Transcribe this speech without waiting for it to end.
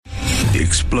The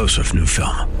explosive new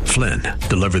film, Flynn,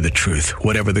 deliver the truth,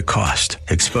 whatever the cost,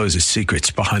 exposes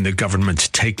secrets behind the government's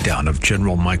takedown of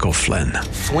General Michael Flynn.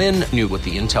 Flynn knew what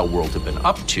the intel world had been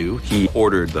up to. He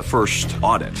ordered the first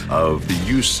audit of the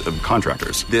use of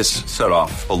contractors. This set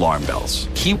off alarm bells.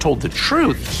 He told the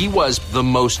truth. He was the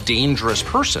most dangerous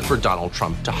person for Donald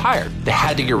Trump to hire. They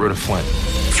had to get rid of Flynn.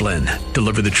 Flynn,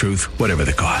 deliver the truth, whatever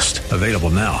the cost. Available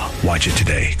now. Watch it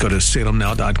today. Go to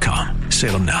salemnow.com.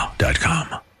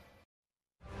 salemnow.com.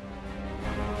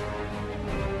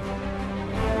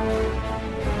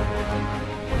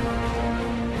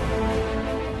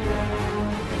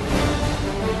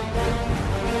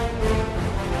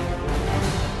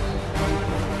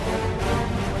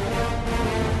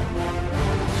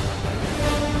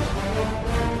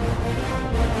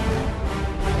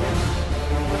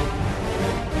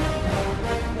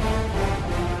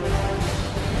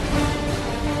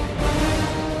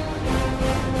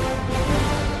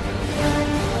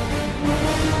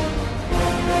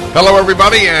 Hello,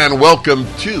 everybody, and welcome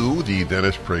to the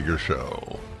Dennis Prager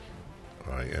Show.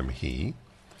 I am he.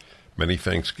 Many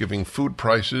Thanksgiving food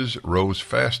prices rose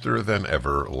faster than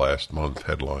ever last month,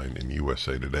 headline in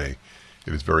USA Today.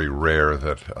 It is very rare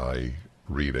that I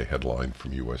read a headline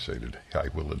from USA Today, I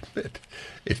will admit.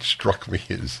 It struck me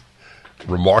as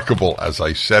remarkable as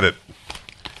I said it.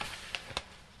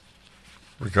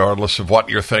 Regardless of what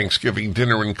your Thanksgiving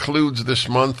dinner includes this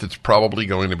month, it's probably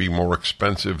going to be more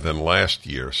expensive than last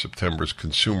year. September's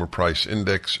Consumer Price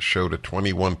Index showed a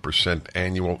 21%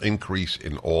 annual increase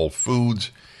in all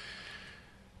foods.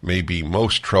 Maybe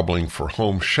most troubling for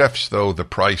home chefs, though, the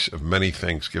price of many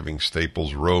Thanksgiving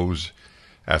staples rose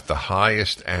at the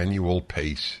highest annual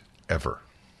pace ever.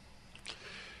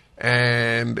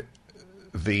 And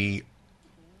the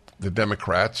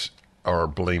Democrats are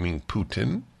blaming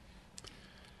Putin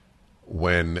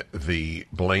when the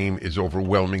blame is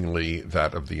overwhelmingly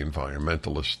that of the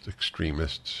environmentalist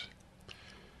extremists,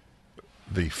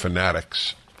 the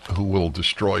fanatics who will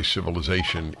destroy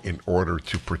civilization in order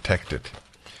to protect it.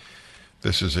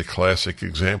 This is a classic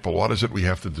example. What is it? We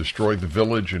have to destroy the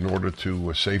village in order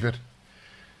to save it?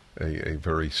 A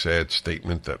very sad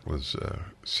statement that was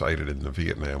cited in the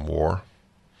Vietnam War.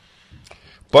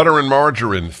 Butter and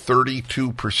margarine,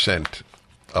 32%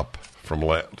 up.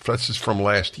 This is from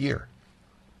last year.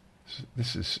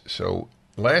 So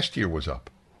last year was up.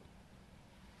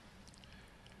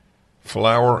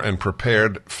 Flour and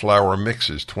prepared flour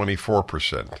mixes,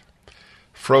 24%.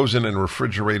 Frozen and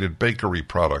refrigerated bakery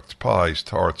products, pies,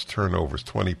 tarts, turnovers,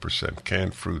 20%.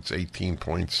 Canned fruits,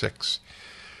 18.6%.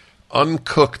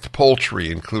 Uncooked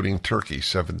poultry, including turkey,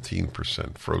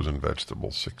 17%. Frozen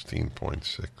vegetables,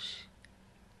 16.6%.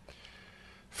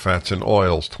 Fats and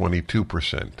oils,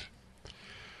 22%.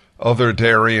 Other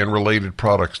dairy and related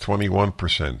products,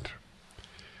 21%.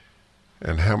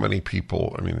 And how many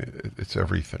people, I mean, it's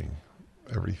everything.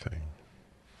 Everything.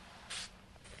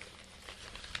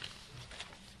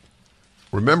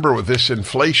 Remember, this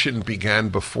inflation began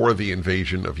before the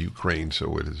invasion of Ukraine,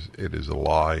 so it is a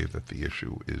lie that the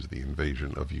issue is the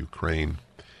invasion of Ukraine.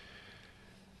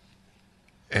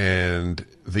 And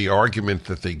the argument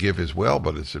that they give is, well,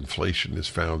 but its inflation is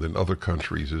found in other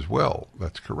countries as well.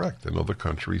 That's correct. And other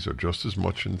countries are just as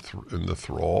much in the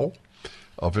thrall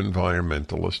of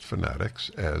environmentalist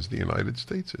fanatics as the United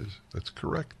States is. That's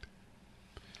correct.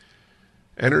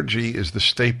 Energy is the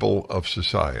staple of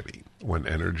society. When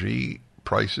energy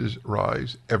prices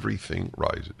rise, everything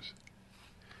rises.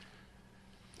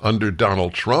 Under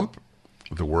Donald Trump,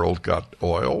 the world got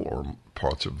oil, or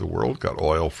parts of the world got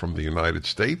oil from the United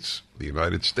States. The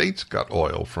United States got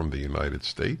oil from the United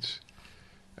States,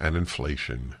 and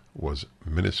inflation was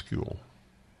minuscule.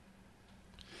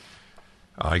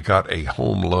 I got a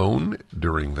home loan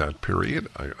during that period.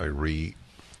 I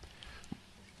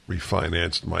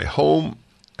refinanced my home,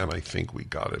 and I think we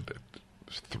got it at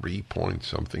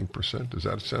 3-point-something%. Does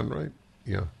that sound right?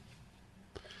 Yeah.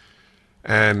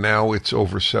 And now it's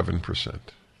over 7%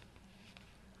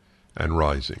 and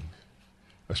rising.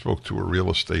 I spoke to a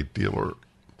real estate dealer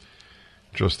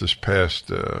just this past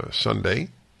Sunday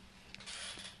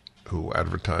who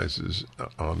advertises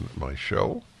on my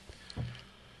show.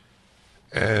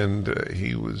 And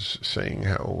he was saying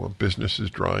how business is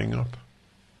drying up.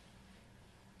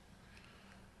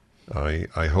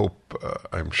 I hope,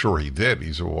 I'm sure he did.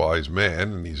 He's a wise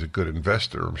man and he's a good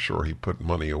investor. I'm sure he put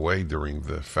money away during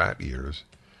the fat years.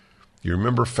 You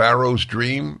remember Pharaoh's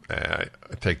dream? I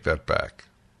take that back.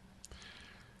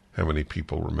 How many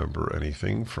people remember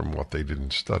anything from what they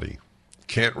didn't study?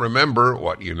 Can't remember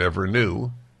what you never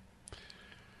knew.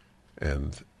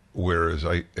 And whereas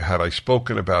had I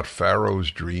spoken about Pharaoh's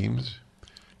dreams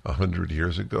 100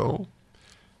 years ago,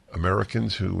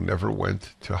 Americans who never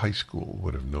went to high school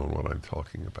would have known what I'm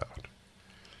talking about.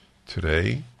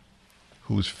 Today,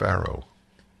 who's Pharaoh?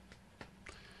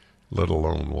 Let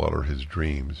alone what are his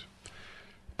dreams?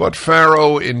 But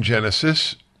Pharaoh in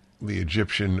Genesis, the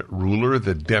Egyptian ruler,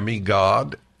 the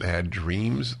demigod, had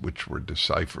dreams which were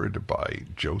deciphered by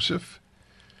Joseph.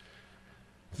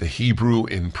 The Hebrew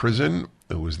in prison,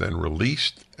 who was then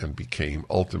released and became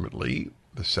ultimately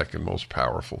the second most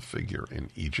powerful figure in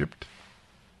Egypt.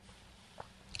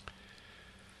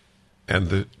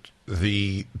 And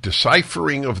the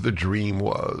deciphering of the dream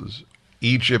was,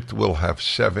 Egypt will have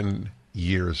 7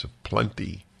 years of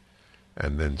plenty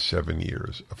and then 7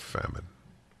 years of famine.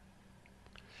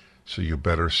 So you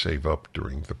better save up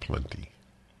during the plenty.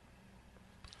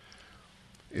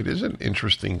 It is an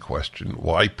interesting question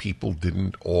why people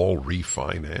didn't all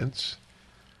refinance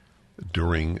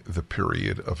during the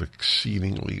period of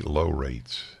exceedingly low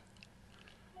rates.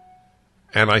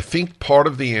 And I think part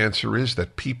of the answer is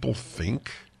that people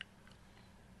think,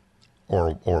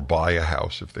 or buy a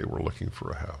house if they were looking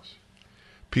for a house.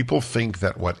 People think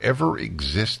that whatever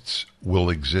exists will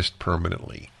exist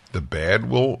permanently. The bad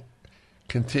will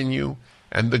continue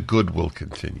and the good will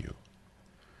continue.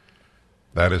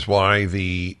 That is why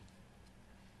the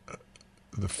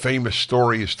famous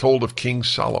story is told of King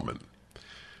Solomon,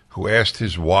 who asked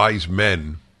his wise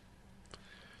men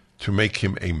to make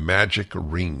him a magic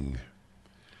ring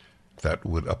that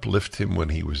would uplift him when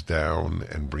he was down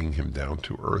and bring him down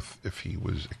to earth if he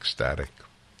was ecstatic.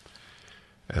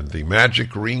 And the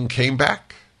magic ring came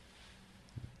back.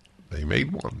 They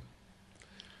made one.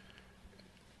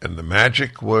 And the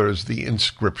magic was the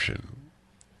inscription.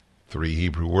 3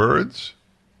 Hebrew words.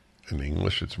 In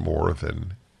English, it's more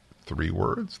than 3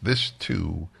 words. This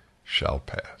too shall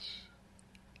pass.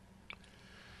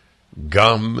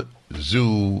 Gam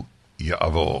zu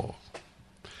ya'avor.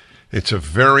 It's a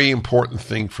very important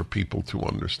thing for people to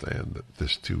understand that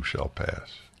this too shall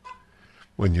pass.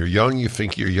 When you're young, you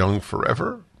think you're young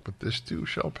forever, but this too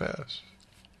shall pass.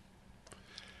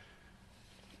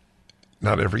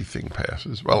 Not everything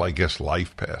passes. Well, I guess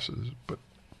life passes, but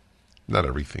not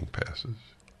everything passes.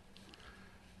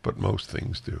 But most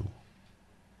things do.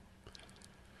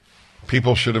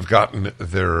 People should have gotten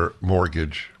their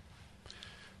mortgage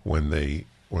when the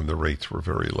rates were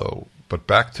very low. But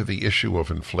back to the issue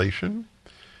of inflation,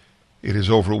 it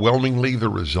is overwhelmingly the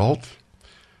result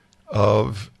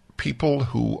of people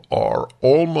who are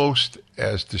almost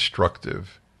as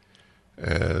destructive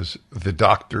as the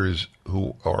doctors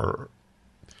who are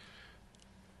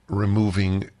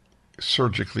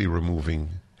surgically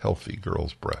removing healthy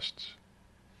girls' breasts.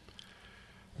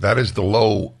 That is the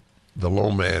low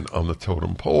man on the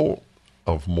totem pole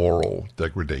of moral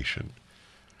degradation.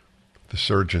 The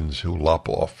surgeons who lop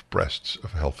off breasts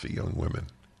of healthy young women.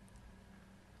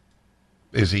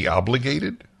 Is he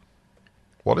obligated?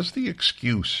 What is the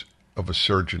excuse of a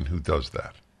surgeon who does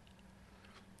that?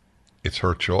 It's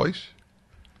her choice?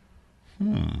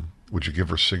 Would you give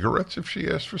her cigarettes if she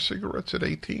asked for cigarettes at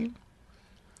 18?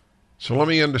 So let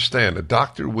me understand. A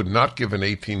doctor would not give an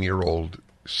 18-year-old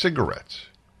cigarettes,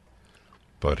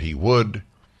 but he would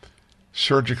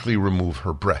surgically remove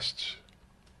her breasts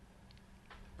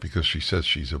because she says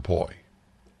she's a boy.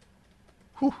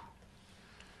 Whew.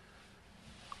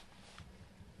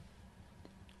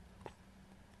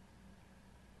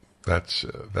 That's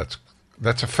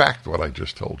a fact, what I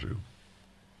just told you.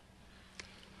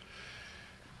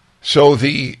 So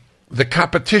the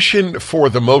competition for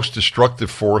the most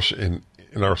destructive force in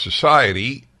our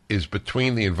society is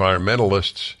between the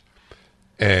environmentalists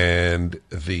and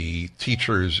the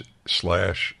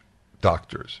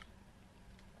teachers/doctors.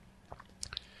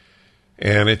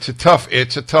 And it's a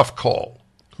tough call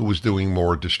who is doing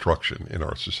more destruction in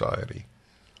our society.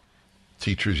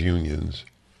 Teachers' unions,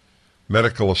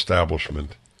 medical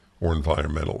establishment, or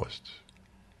environmentalists.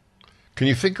 Can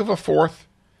you think of a fourth?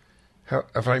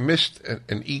 Have I missed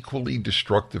an equally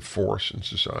destructive force in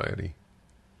society?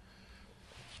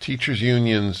 Teachers'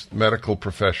 unions, medical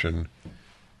profession,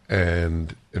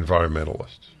 and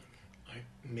environmentalists.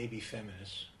 Maybe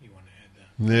feminists. You want to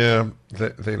add Yeah,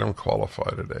 that? they don't qualify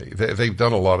today. They've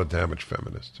done a lot of damage,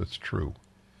 feminists. It's true.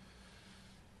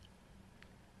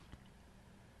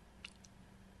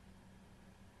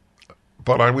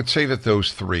 But I would say that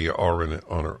those three are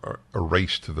on a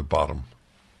race to the bottom.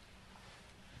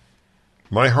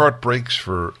 My heart breaks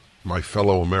for my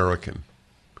fellow American,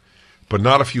 but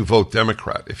not if you vote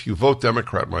Democrat. If you vote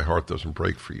Democrat, my heart doesn't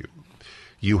break for you.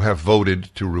 You have voted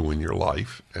to ruin your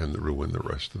life and ruin the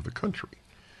rest of the country.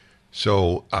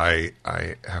 So I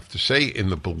have to say, in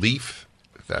the belief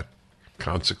that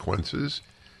consequences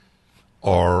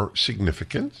are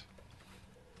significant,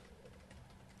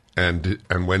 and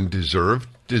when deserved,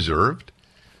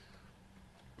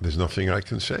 there's nothing I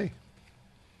can say.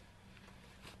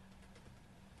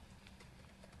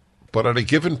 But at a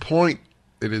given point,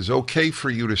 it is okay for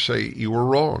you to say you were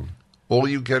wrong. All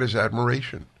you get is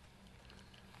admiration.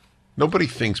 Nobody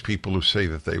thinks people who say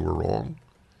that they were wrong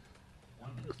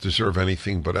deserve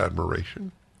anything but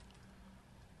admiration.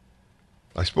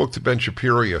 I spoke to Ben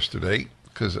Shapiro yesterday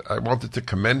because I wanted to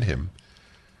commend him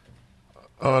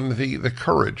on the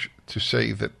courage to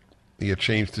say that he had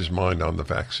changed his mind on the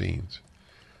vaccines.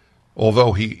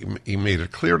 Although he made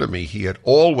it clear to me he had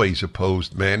always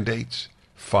opposed mandates,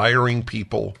 firing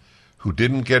people who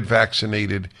didn't get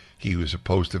vaccinated. He was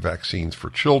opposed to vaccines for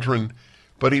children,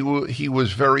 but he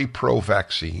was very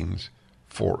pro-vaccines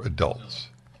for adults.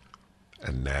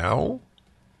 And now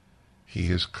he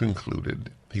has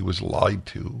concluded he was lied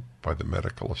to by the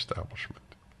medical establishment.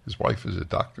 His wife is a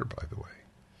doctor, by the way.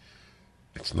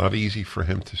 It's not easy for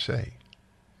him to say,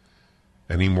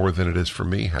 any more than it is for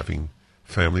me, having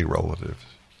family relatives,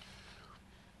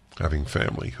 having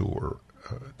family who were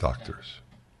doctors.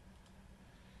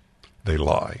 They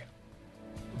lie.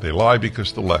 They lie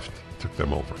because the left took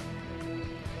them over.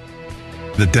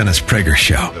 The Dennis Prager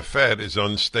Show. The Fed is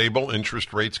unstable.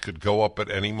 Interest rates could go up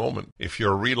at any moment. If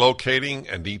you're relocating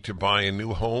and need to buy a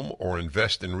new home or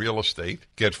invest in real estate,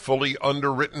 get fully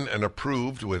underwritten and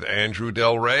approved with Andrew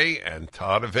Del Rey and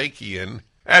Todd Avakian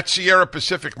at Sierra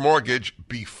Pacific Mortgage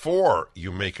before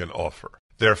you make an offer.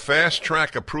 Their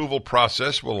fast-track approval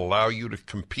process will allow you to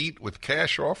compete with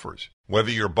cash offers, whether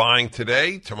you're buying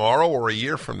today, tomorrow, or a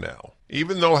year from now.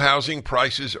 Even though housing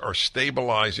prices are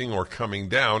stabilizing or coming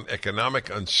down, economic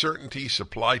uncertainty,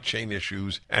 supply chain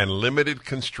issues, and limited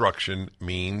construction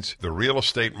means the real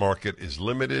estate market is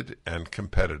limited and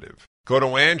competitive. Go to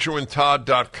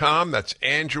AndrewandTodd.com. That's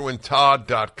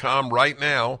AndrewandTodd.com right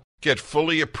now. Get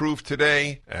fully approved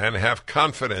today and have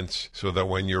confidence so that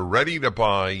when you're ready to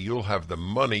buy, you'll have the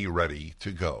money ready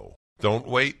to go. Don't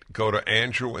wait. Go to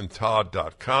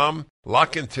AndrewandTodd.com.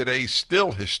 Lock in today's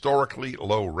still historically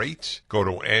low rates. Go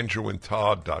to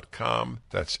AndrewandTodd.com.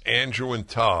 That's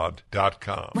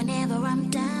AndrewandTodd.com. Whenever I'm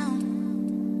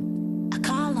down, I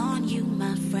call on you,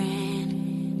 my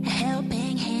friend. A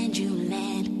helping hand you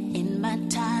lend in my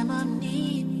time of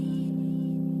need.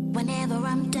 Whenever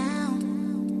I'm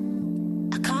down,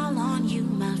 I call on you,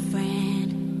 my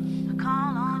friend. I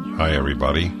call on you. Hi,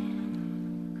 everybody.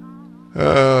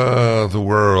 The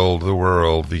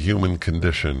world, the human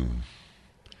condition.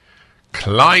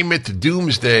 Climate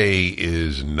doomsday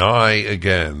is nigh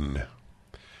again.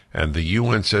 And the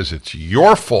UN says it's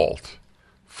your fault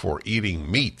for eating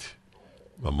meat,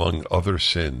 among other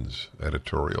sins.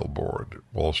 Editorial board,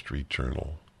 Wall Street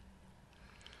Journal.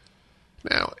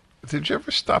 Now, did you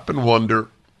ever stop and wonder,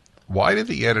 why did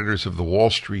the editors of the Wall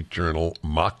Street Journal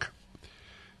mock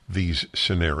these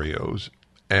scenarios,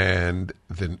 and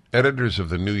the editors of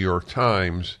the New York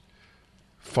Times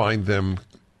find them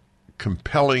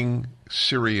compelling,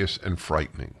 serious, and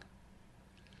frightening?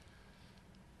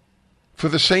 For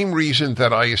the same reason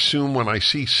that I assume when I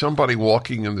see somebody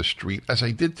walking in the street, as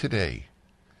I did today,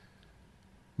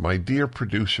 my dear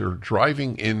producer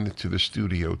driving into the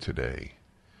studio today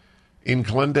in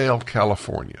Glendale,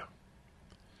 California,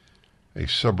 a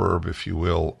suburb, if you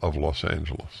will, of Los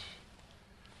Angeles.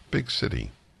 Big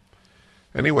city.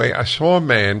 Anyway, I saw a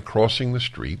man crossing the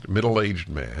street, a middle-aged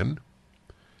man,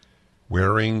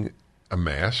 wearing a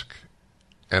mask,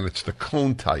 and it's the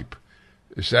cone type.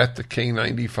 Is that the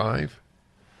K95?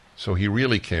 So he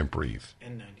really can't breathe.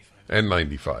 N95.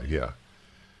 N95, yeah.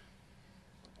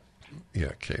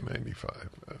 Yeah, K95.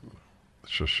 It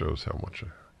just shows how much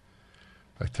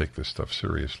I take this stuff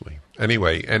seriously.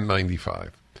 Anyway,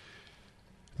 N95.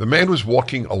 The man was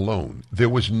walking alone. There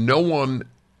was no one,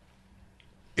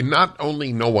 not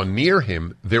only no one near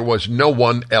him, there was no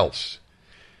one else.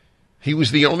 He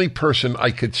was the only person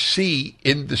I could see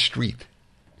in the street.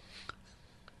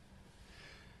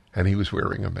 And he was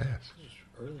wearing a mask.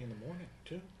 Early in the morning,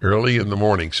 too. Early in the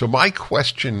morning. So my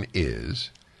question is,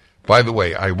 by the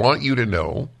way, I want you to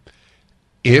know,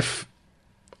 if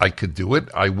I could do it,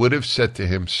 I would have said to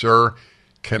him, sir,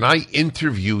 can I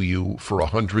interview you for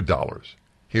 $100?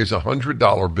 Here's a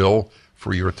 $100 bill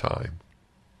for your time.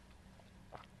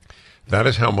 That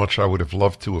is how much I would have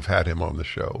loved to have had him on the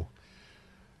show.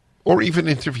 Or even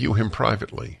interview him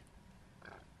privately.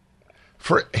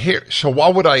 So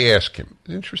what would I ask him?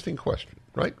 An interesting question,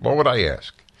 right? What would I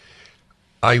ask?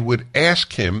 I would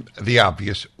ask him the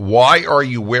obvious, why are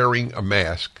you wearing a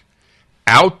mask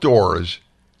outdoors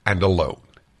and alone?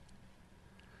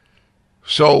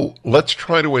 So let's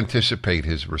try to anticipate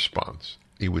his response.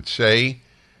 He would say,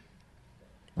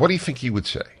 what do you think he would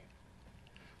say?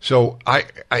 So I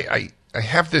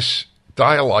have this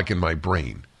dialogue in my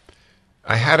brain.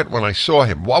 I had it when I saw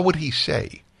him. What would he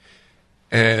say?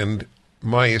 And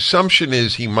my assumption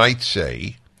is he might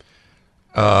say,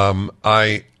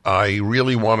 I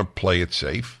really want to play it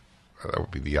safe. That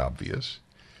would be the obvious.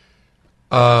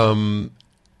 My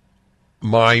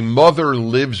mother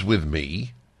lives with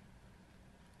me,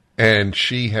 and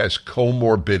she has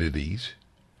comorbidities.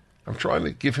 I'm trying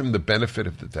to give him the benefit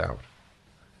of the doubt.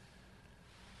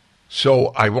 So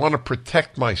I want to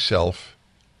protect myself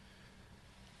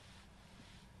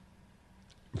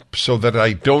so that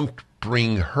I don't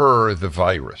bring her the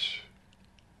virus.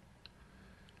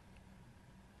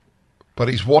 But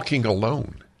he's walking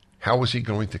alone. How is he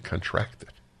going to contract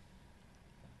it?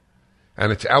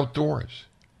 And it's outdoors.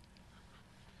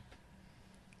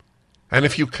 And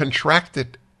if you contract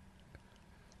it,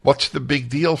 what's the big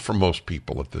deal for most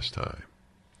people at this time?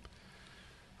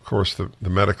 Of course, the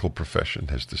medical profession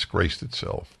has disgraced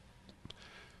itself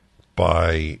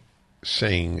by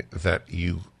saying that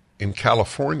in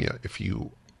California, if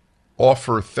you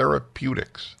offer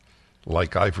therapeutics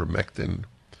like ivermectin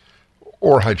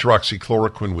or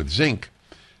hydroxychloroquine with zinc,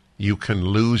 you can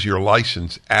lose your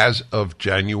license as of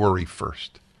January 1st.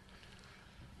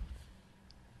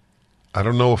 I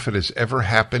don't know if it has ever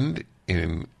happened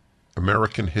in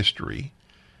American history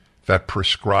that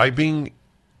prescribing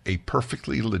a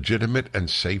perfectly legitimate and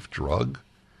safe drug,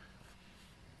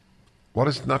 what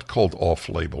is not called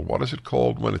off-label? What is it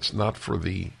called when it's not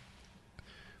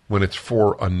when it's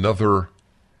for another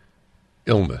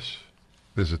illness?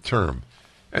 There's a term.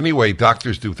 Anyway,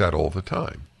 doctors do that all the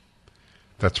time.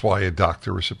 That's why a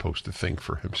doctor is supposed to think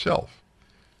for himself.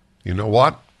 You know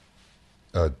what,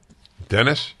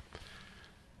 Dennis?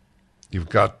 You've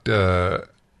got an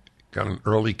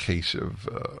early case of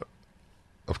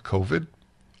COVID.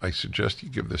 I suggest you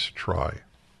give this a try.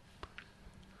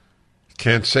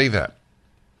 Can't say that.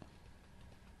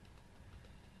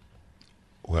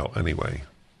 Well, anyway.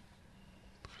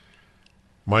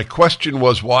 My question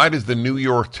was, why does the New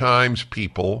York Times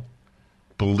people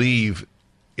believe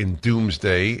in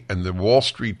doomsday and the Wall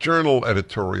Street Journal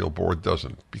editorial board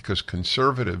doesn't? Because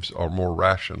conservatives are more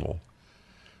rational.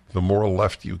 The more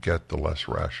left you get, the less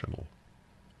rational.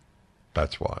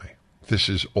 That's why. This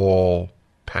is all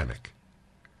panic.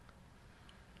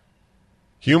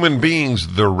 Human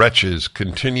beings, the wretches,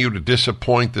 continue to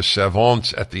disappoint the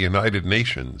savants at the United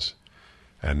Nations,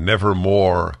 and never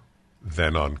more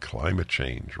than on climate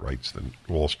change, writes the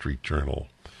Wall Street Journal.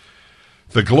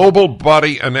 The global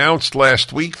body announced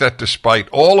last week that despite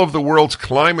all of the world's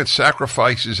climate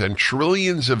sacrifices and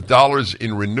trillions of dollars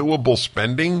in renewable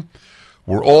spending,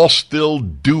 we're all still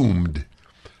doomed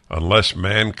unless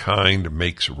mankind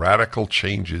makes radical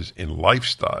changes in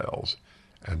lifestyles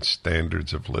and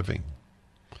standards of living.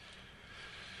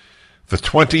 The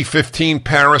 2015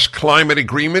 Paris Climate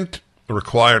Agreement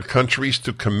required countries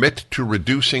to commit to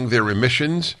reducing their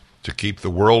emissions to keep the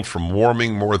world from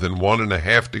warming more than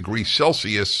 1.5 degrees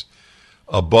Celsius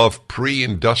above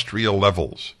pre-industrial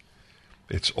levels.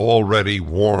 It's already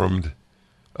warmed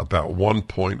about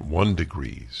 1.1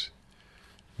 degrees.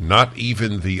 Not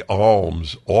even the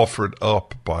alms offered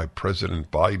up by President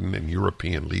Biden and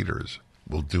European leaders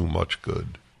will do much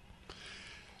good.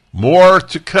 More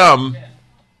to come.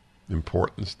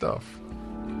 Important stuff.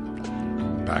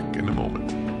 Back in a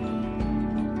moment.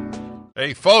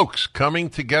 Hey, folks, coming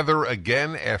together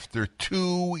again after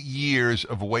 2 years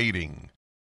of waiting.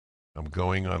 I'm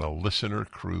going on a listener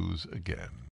cruise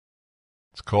again.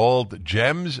 It's called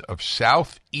Gems of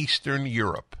Southeastern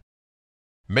Europe.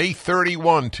 May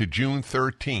 31 to June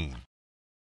 13.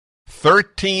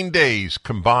 13 days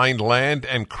combined land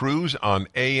and cruise on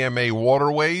AMA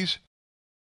waterways.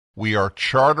 We are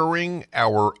chartering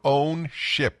our own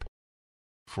ship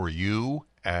for you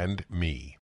and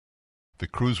me. The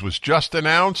cruise was just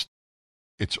announced.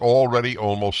 It's already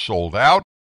almost sold out.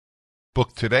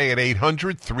 Book today at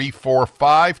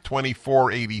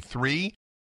 800-345-2483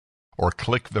 or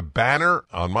click the banner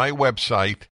on my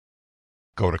website.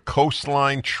 Go to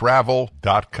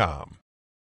coastlinetravel.com.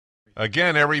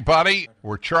 Again, everybody,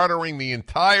 we're chartering the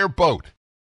entire boat.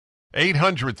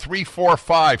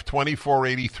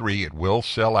 800-345-2483. It will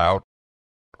sell out.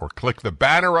 Or click the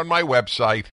banner on my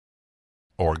website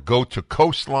or go to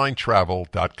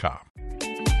coastlinetravel.com.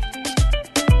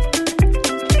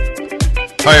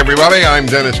 Hi, everybody. I'm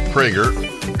Dennis Prager.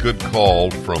 Good call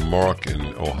from Mark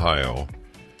in Ohio.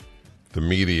 The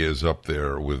media is up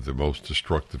there with the most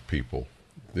destructive people.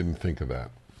 Didn't think of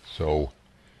that. So,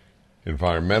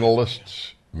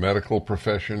 environmentalists, Medical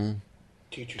profession,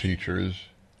 Teachers, teachers,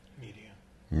 media,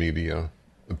 media.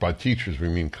 By teachers, we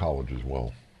mean college as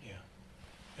well.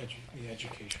 yeah, the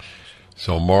education.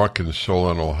 So Mark in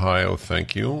Solon, Ohio,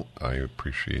 thank you. I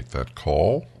appreciate that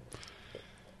call.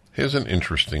 Here's an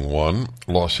interesting one.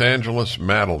 Los Angeles,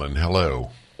 Madeline,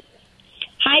 hello.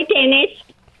 Hi, Dennis.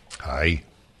 Hi.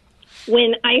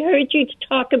 When I heard you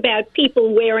talk about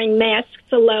people wearing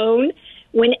masks alone,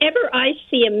 whenever I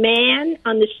see a man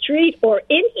on the street or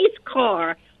in his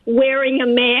car wearing a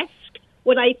mask,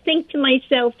 what I think to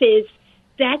myself is,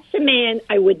 that's a man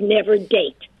I would never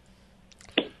date.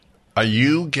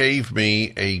 You gave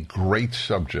me a great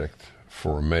subject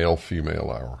for a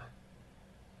male-female hour.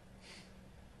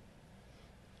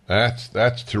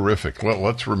 That's terrific.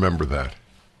 Let's remember that.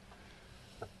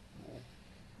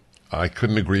 I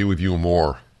couldn't agree with you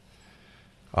more.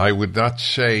 I would not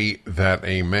say that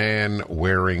a man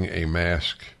wearing a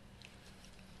mask,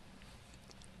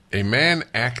 a man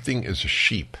acting as a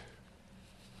sheep,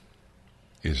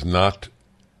 is not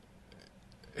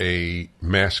a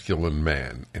masculine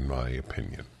man, in my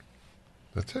opinion.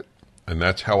 That's it. And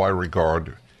that's how I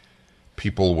regard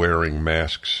people wearing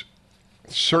masks,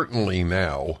 certainly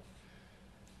now,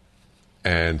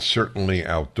 and certainly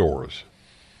outdoors.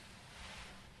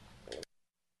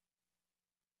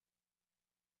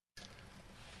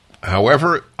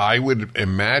 However, I would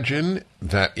imagine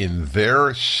that in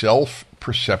their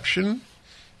self-perception,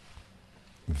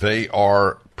 they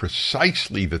are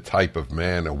precisely the type of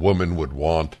man a woman would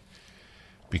want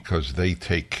because they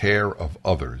take care of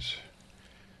others.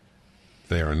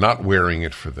 They are not wearing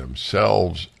it for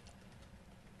themselves,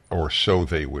 or so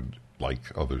they would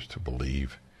like others to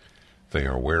believe. They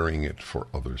are wearing it for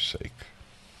others' sake.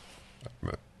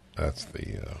 That's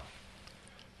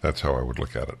how I would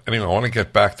look at it. Anyway, I want to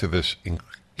get back to this.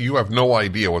 You have no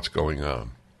idea what's going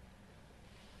on.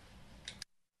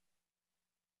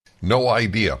 No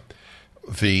idea.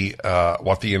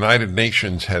 What the United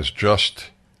Nations has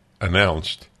just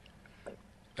announced,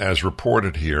 as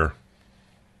reported here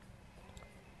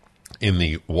in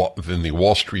the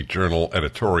Wall Street Journal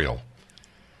editorial.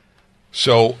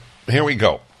 So here we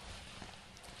go.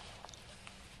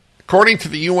 According to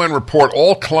the UN report,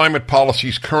 all climate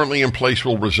policies currently in place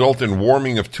will result in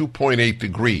warming of 2.8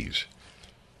 degrees.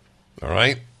 All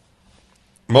right?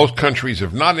 Most countries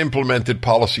have not implemented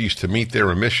policies to meet their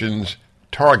emissions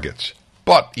targets.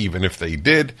 But even if they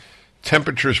did,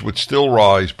 temperatures would still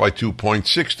rise by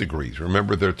 2.6 degrees.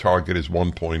 Remember, their target is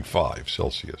 1.5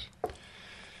 Celsius.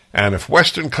 And if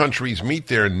Western countries meet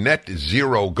their net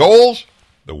zero goals,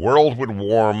 the world would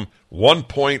warm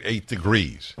 1.8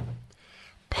 degrees.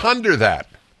 Ponder that.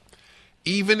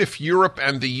 Even if Europe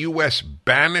and the U.S.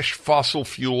 banish fossil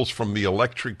fuels from the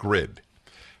electric grid,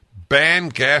 ban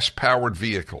gas-powered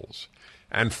vehicles,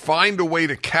 and find a way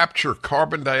to capture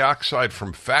carbon dioxide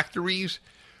from factories,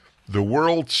 the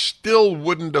world still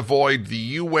wouldn't avoid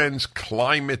the UN's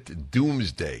climate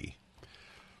doomsday.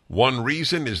 One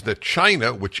reason is that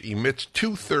China, which emits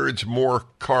 2/3 more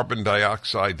carbon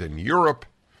dioxide than Europe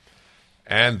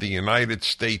and the United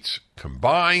States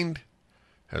combined,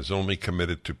 has only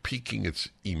committed to peaking its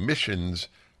emissions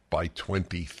by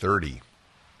 2030.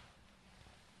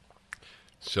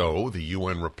 So, the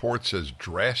UN report says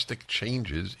drastic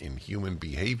changes in human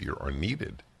behavior are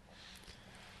needed.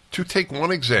 To take one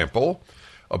example,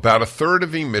 about 1/3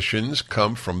 of emissions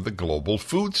come from the global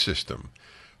food system.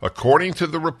 According to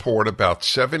the report, about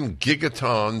 7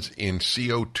 gigatons in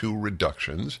CO2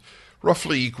 reductions,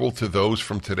 roughly equal to those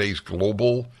from today's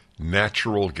global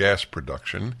natural gas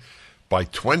production, by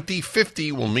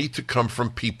 2050 will need to come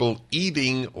from people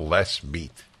eating less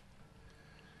meat.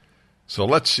 So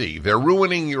let's see. They're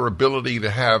ruining your ability to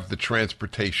have the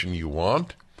transportation you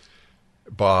want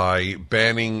by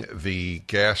banning the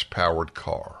gas-powered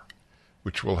car,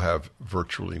 which will have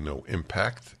virtually no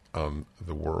impact on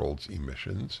the world's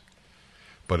emissions,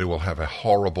 but it will have a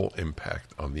horrible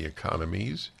impact on the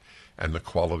economies and the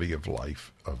quality of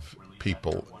life of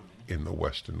people in the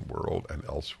Western world and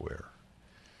elsewhere.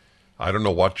 I don't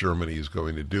know what Germany is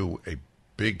going to do. A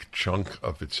big chunk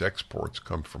of its exports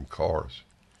come from cars.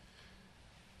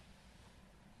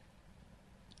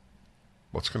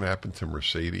 What's going to happen to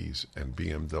Mercedes and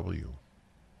BMW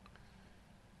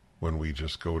when we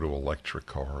just go to electric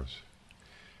cars?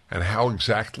 And how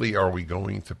exactly are we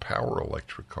going to power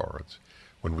electric cars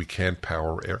when we can't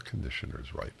power air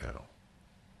conditioners right now?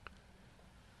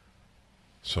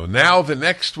 So now the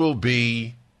next will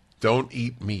be, don't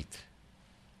eat meat.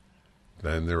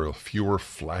 Then there are fewer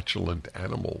flatulent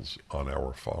animals on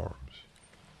our farms.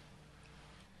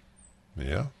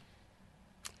 Yeah.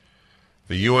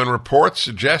 The UN report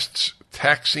suggests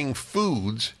taxing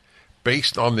foods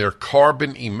based on their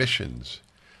carbon emissions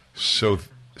so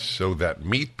that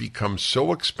meat becomes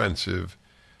so expensive,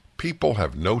 people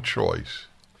have no choice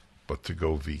but to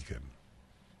go vegan.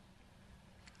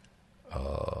 They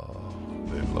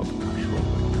love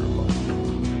controlling your life.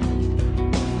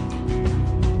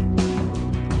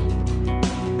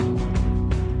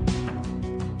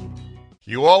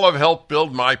 You all have helped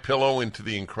build MyPillow into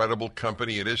the incredible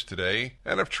company it is today,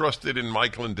 and have trusted in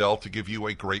Mike Lindell to give you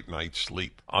a great night's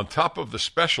sleep. On top of the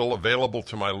special available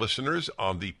to my listeners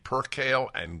on the Percale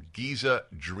and Giza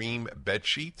Dream bed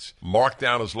sheets, marked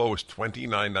down as low as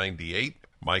 $29.98,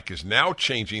 Mike is now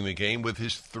changing the game with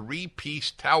his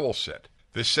 3-piece towel set.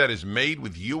 This set is made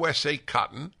with USA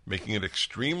cotton, making it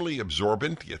extremely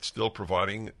absorbent, yet still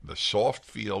providing the soft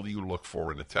feel you look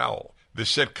for in a towel. This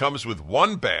set comes with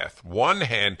 1 bath, 1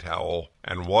 hand towel,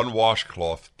 and 1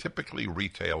 washcloth, typically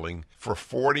retailing for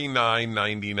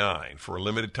 $49.99. For a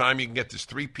limited time, you can get this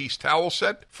 3-piece towel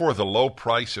set for the low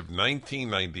price of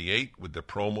 $19.98 with the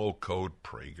promo code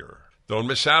Prager. Don't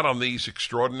miss out on these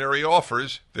extraordinary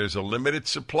offers. There's a limited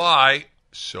supply,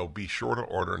 so be sure to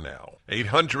order now.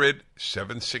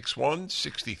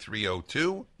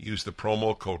 800-761-6302. Use the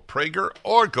promo code Prager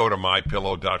or go to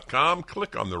MyPillow.com,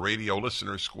 click on the radio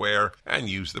listener square, and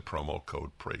use the promo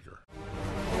code Prager.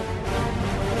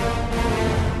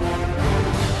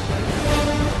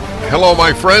 Hello,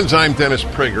 my friends. I'm Dennis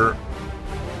Prager.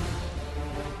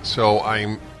 So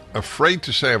I'm afraid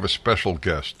to say I have a special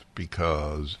guest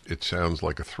because it sounds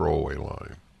like a throwaway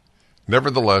line.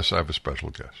 Nevertheless, I have a special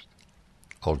guest.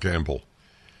 I'll gamble.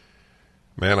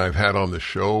 Man, I've had on the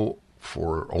show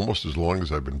for almost as long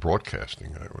as I've been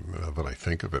broadcasting, now that I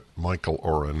think of it, Michael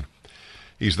Oren.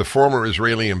 He's the former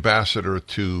Israeli ambassador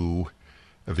to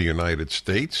the United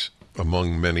States,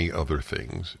 among many other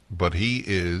things. But he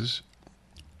is,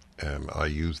 and I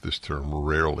use this term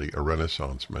rarely, a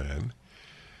Renaissance man.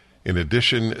 In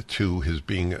addition to his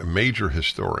being a major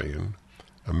historian,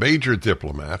 a major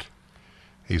diplomat,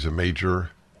 he's a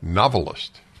major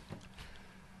novelist.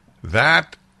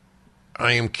 That,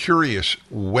 I am curious,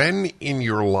 when in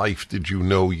your life did you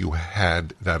know you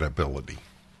had that ability?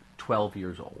 12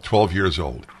 years old. 12 years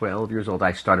old. 12 years old,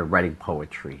 I started writing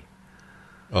poetry.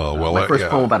 Oh, well, my first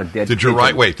poem about a dead pigeon.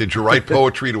 Did you write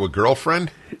poetry to a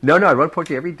girlfriend? No, I wrote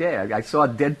poetry every day. I saw a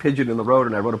dead pigeon in the road,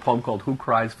 and I wrote a poem called Who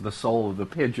Cries for the Soul of the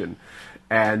Pigeon,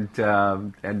 and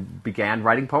began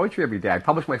writing poetry every day. I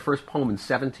published my first poem in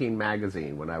 17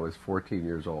 magazine when I was 14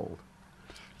 years old.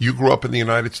 You grew up in the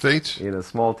United States? In a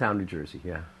small town, New Jersey,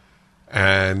 yeah.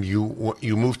 And you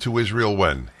moved to Israel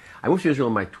when? I moved to Israel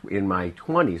in my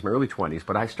 20s, my early 20s,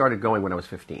 but I started going when I was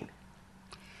 15.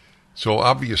 So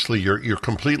obviously you're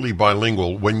completely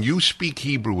bilingual. When you speak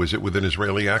Hebrew, is it with an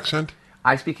Israeli accent?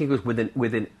 I speak English with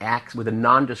a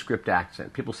nondescript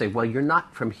accent. People say, "Well, you're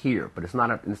not from here," but it's not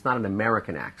an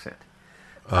American accent.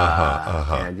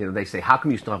 And they say, "How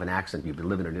come you still have an accent? You've been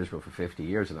living in Israel for 50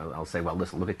 years." And I'll say, "Well,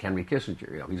 listen, look at Henry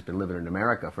Kissinger. He's been living in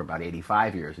America for about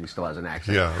 85 years, and he still has an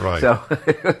accent." Yeah, right. So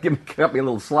cut me a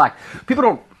little slack. People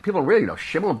don't really know.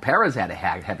 Shimon Peres had a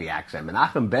heavy accent.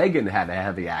 Menachem Begin had a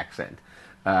heavy accent.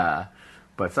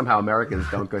 But somehow Americans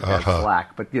don't get that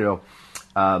slack. But your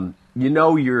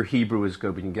Hebrew is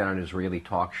good when you get on an Israeli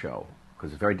talk show,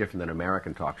 because it's very different than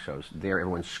American talk shows. There,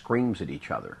 everyone screams at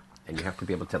each other. And you have to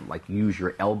be able to use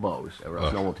your elbows, or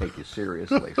else no one will take you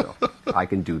seriously. So I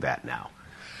can do that now.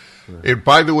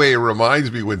 By the way, it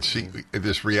reminds me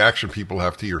this reaction people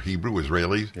have to your Hebrew,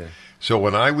 Israelis. Yeah. So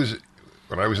when I was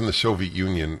in the Soviet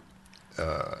Union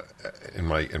in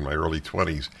my early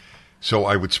 20s, so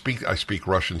I speak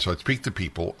Russian. So I'd speak to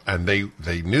people, and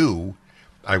they knew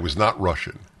I was not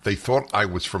Russian. They thought I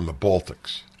was from the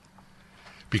Baltics.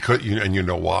 And you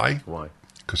know why? Why?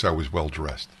 Because I was well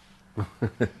dressed.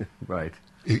 Right.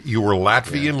 You were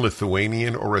Latvian,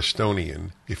 Lithuanian, or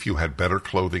Estonian if you had better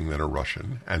clothing than a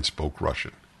Russian and spoke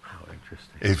Russian. How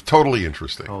interesting. It's totally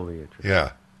interesting. Totally interesting.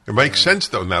 Yeah. It makes sense,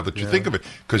 though, now that you think of it,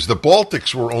 because the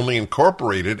Baltics were only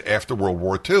incorporated after World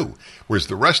War II, whereas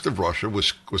the rest of Russia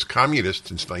was communist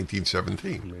since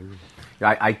 1917. Amazing.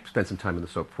 Yeah, I spent some time in the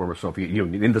former Soviet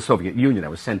Union. In the Soviet Union, I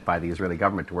was sent by the Israeli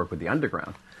government to work with the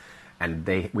underground, and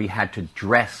we had to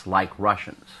dress like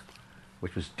Russians,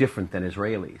 which was different than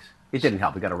Israelis. It didn't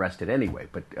help. We got arrested anyway,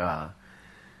 but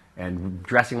and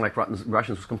dressing like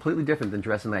Russians was completely different than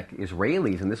dressing like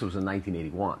Israelis, and this was in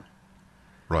 1981.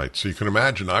 Right. So you can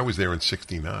imagine I was there in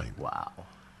 1969. Wow.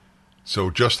 So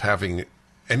just having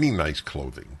any nice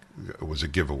clothing was a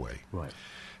giveaway. Right.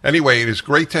 Anyway, it is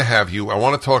great to have you. I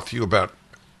want to talk to you about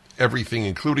everything,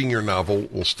 including your novel.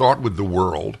 We'll start with The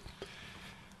World.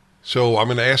 So I'm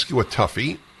going to ask you a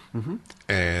toughie,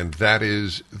 and that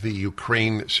is the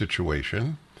Ukraine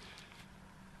situation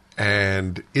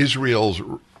and Israel's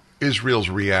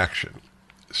reaction.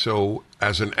 So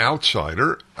as an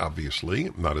outsider,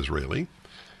 obviously, not Israeli,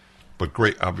 but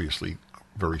obviously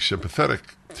very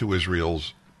sympathetic to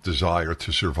Israel's desire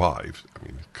to survive. I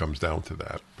mean, it comes down to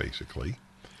that, basically.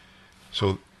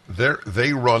 So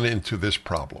they run into this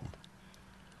problem.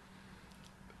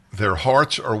 Their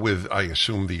hearts are with, I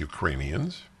assume, the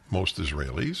Ukrainians, most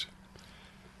Israelis,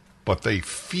 but they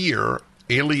fear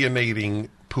alienating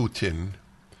Putin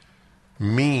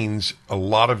means a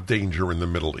lot of danger in the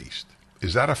Middle East.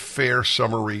 Is that a fair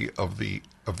summary of the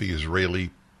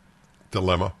Israeli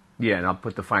dilemma? Yeah, and I'll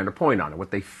put the finer point on it.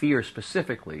 What they fear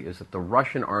specifically is that the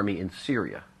Russian army in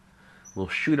Syria will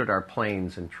shoot at our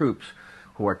planes and troops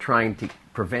who are trying to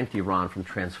prevent Iran from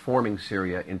transforming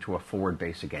Syria into a forward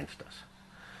base against us.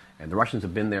 And the Russians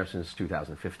have been there since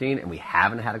 2015, and we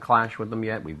haven't had a clash with them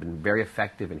yet. We've been very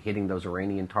effective in hitting those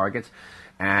Iranian targets.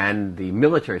 And the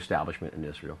military establishment in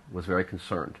Israel was very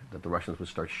concerned that the Russians would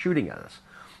start shooting at us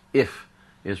if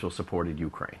Israel supported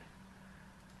Ukraine.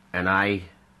 And I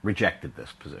rejected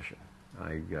this position.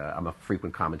 I'm a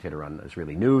frequent commentator on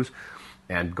Israeli news.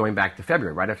 And going back to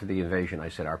February, right after the invasion, I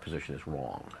said our position is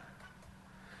wrong.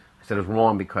 I said it was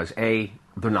wrong because, A,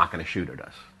 they're not going to shoot at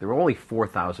us. There were only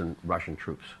 4,000 Russian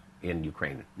troops in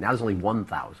Ukraine. Now there's only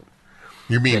 1,000.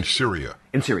 You mean Syria?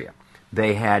 In Syria.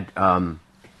 They had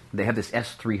this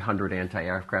S-300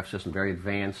 anti-aircraft system, very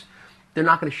advanced. They're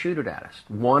not going to shoot it at us.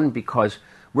 One, because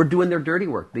we're doing their dirty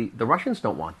work. The Russians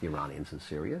don't want the Iranians in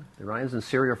Syria. The Iranians in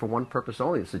Syria are for one purpose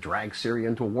only. It's to drag Syria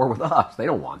into a war with us. They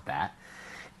don't want that.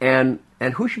 And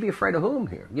who should be afraid of whom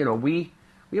here? You know, we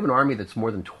have an army that's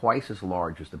more than twice as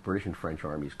large as the British and French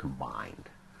armies combined.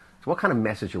 So what kind of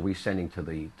message are we sending to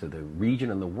the region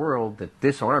and the world that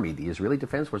this army, the Israeli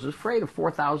Defense Force, is afraid of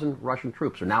 4,000 Russian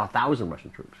troops, or now 1,000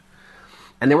 Russian troops?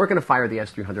 And they weren't going to fire the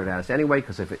S-300 at us anyway,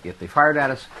 because if they fired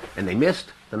at us and they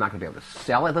missed, they're not going to be able to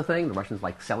sell the thing. The Russians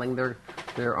like selling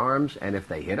their arms, and if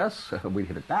they hit us, we'd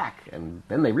hit it back, and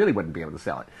then they really wouldn't be able to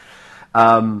sell it.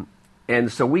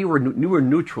 And so we were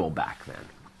neutral back then.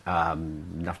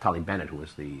 Naftali Bennett, who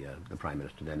was the prime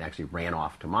minister then, actually ran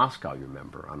off to Moscow, you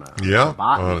remember, on a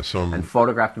Sabat, and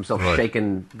photographed himself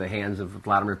shaking the hands of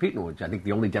Vladimir Putin, which I think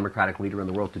the only democratic leader in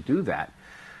the world to do that.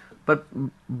 But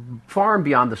far and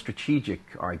beyond the strategic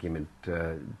argument,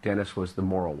 Dennis, was the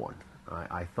moral one.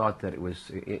 I thought that it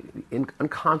was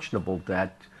unconscionable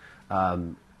that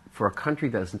for a country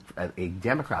that is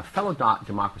a fellow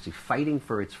democracy fighting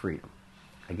for its freedom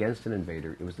against an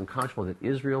invader, it was unconscionable that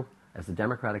Israel, as the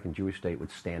democratic and Jewish state,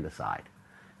 would stand aside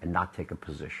and not take a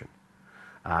position.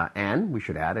 And we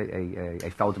should add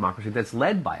a fellow democracy that's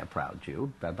led by a proud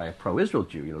Jew, by a pro-Israel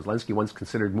Jew. You know, Zelensky once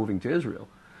considered moving to Israel.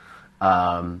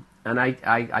 And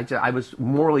I was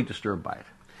morally disturbed by it.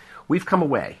 We've come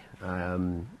away.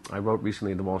 I wrote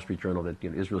recently in the Wall Street Journal that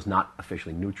Israel is not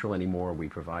officially neutral anymore. We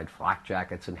provide flak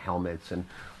jackets and helmets and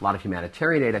a lot of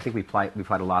humanitarian aid. I think we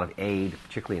provide a lot of aid,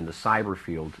 particularly in the cyber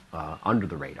field, under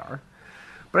the radar.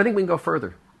 But I think we can go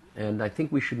further. And I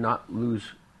think we should not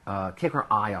take our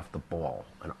eye off the ball.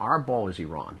 And our ball is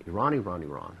Iran.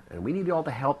 Iran. And we need all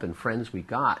the help and friends we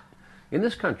got in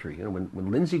this country. You know,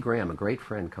 when Lindsey Graham, a great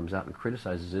friend, comes out and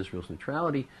criticizes Israel's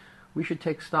neutrality, we should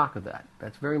take stock of that.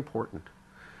 That's very important.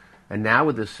 And now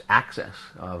with this access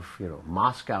of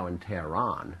Moscow and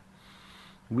Tehran,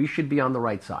 we should be on the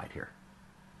right side here.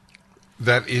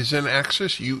 That is an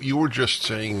axis? You were just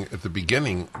saying at the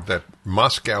beginning that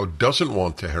Moscow doesn't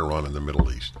want Tehran in the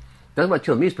Middle East. Doesn't want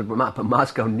Middle East, but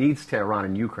Moscow needs Tehran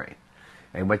in Ukraine.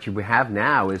 And what you have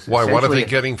now is... Why? What are they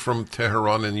getting from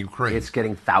Tehran and Ukraine? It's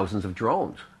getting thousands of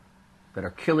drones that are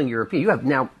killing Europeans. You have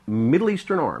now Middle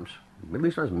Eastern arms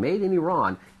made in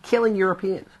Iran, killing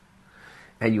Europeans.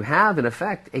 And you have, in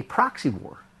effect, a proxy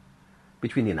war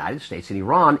between the United States and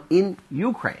Iran in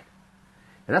Ukraine.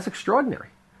 And that's extraordinary.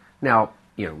 Now,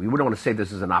 we wouldn't want to say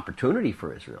this is an opportunity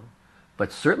for Israel,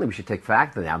 but certainly we should take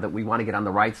fact now that we want to get on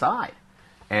the right side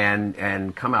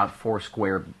and come out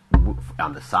foursquare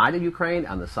on the side of Ukraine,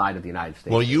 on the side of the United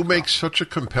States. Well, you make such a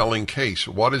compelling case.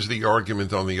 What is the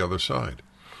argument on the other side?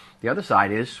 The other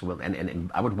side is,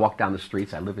 and I would walk down the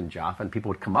streets, I live in Jaffa, and people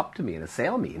would come up to me and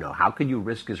assail me. How could you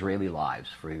risk Israeli lives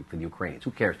for the Ukrainians?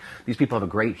 Who cares? These people have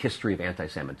a great history of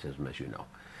anti-Semitism, as you know.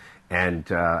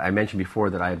 And I mentioned before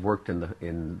that I had worked in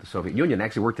the Soviet Union,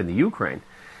 actually worked in the Ukraine,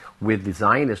 with the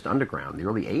Zionist underground in the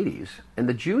early 80s. And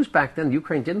the Jews back then in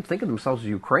Ukraine didn't think of themselves as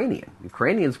Ukrainian.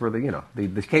 Ukrainians were the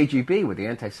KGB, were the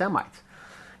anti-Semites.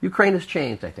 Ukraine has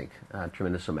changed, I think, a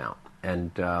tremendous amount.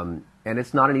 And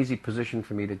it's not an easy position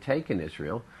for me to take in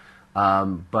Israel.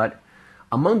 But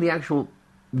among the actual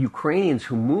Ukrainians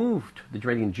who moved, the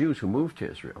Ukrainian Jews who moved to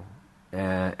Israel,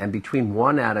 and between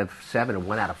 1 out of 7 and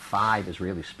 1 out of 5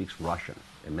 Israelis speaks Russian,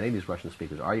 and many of these Russian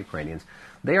speakers are Ukrainians,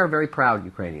 they are very proud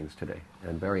Ukrainians today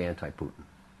and very anti-Putin.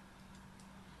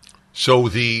 So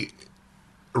the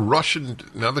Russian,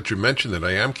 now that you mentioned it,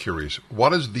 I am curious, what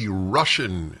does the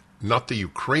Russian, not the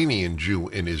Ukrainian Jew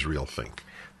in Israel think?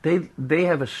 They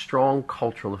have a strong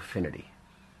cultural affinity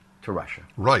to Russia.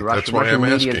 Right, that's why Russian I'm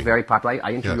media asking. is very popular.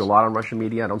 I interview Yes. a lot on Russian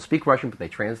media. I don't speak Russian, but they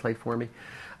translate for me.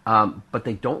 But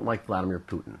they don't like Vladimir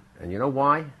Putin. And you know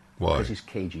why? Why? Because he's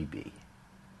KGB.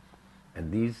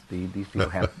 And these people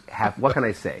have, what can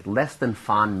I say, less than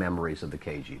fond memories of the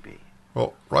KGB.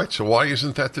 Well, right, so why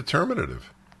isn't that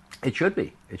determinative? It should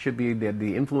be. It should be,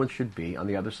 the influence should be on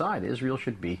the other side. Israel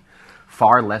should be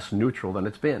far less neutral than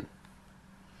it's been.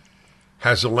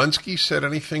 Has Zelensky said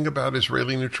anything about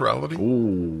Israeli neutrality?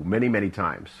 Ooh, many, many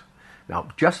times. Now,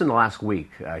 just in the last week,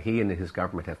 he and his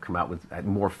government have come out with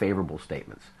more favorable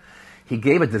statements. He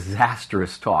gave a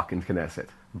disastrous talk in Knesset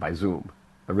by Zoom,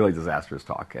 a really disastrous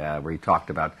talk, where he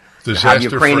talked about how Disaster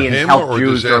for Ukrainians him helped or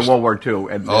Jews during disaster- World War II.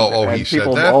 And he said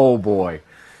people, that? oh boy,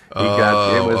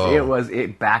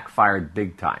 it backfired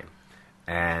big time,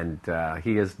 and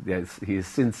he has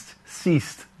since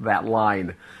ceased that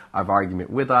line of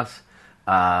argument with us.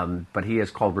 But he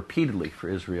has called repeatedly for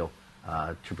Israel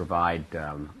to provide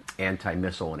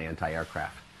anti-missile and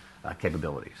anti-aircraft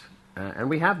capabilities. And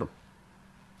we have them.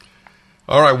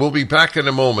 All right, we'll be back in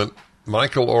a moment.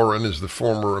 Michael Oren is the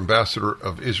former ambassador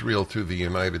of Israel to the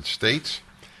United States.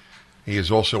 He is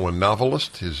also a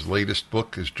novelist. His latest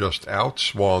book is just out,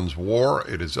 Swan's War.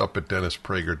 It is up at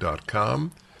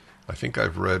DennisPrager.com. I think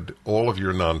I've read all of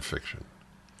your nonfiction.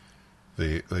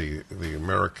 The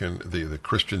American, the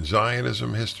Christian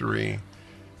Zionism history,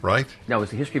 right? No,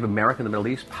 it's the history of America and the Middle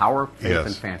East, power, faith, Yes.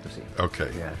 and fantasy. Okay.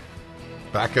 Yeah.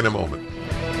 Back in a moment.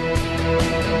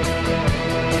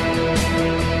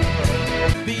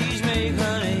 Bees make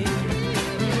honey,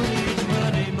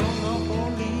 money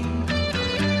monopoly.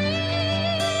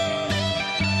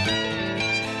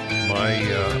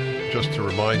 Just to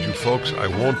remind you folks, I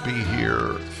won't be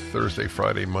here Thursday,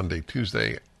 Friday, Monday,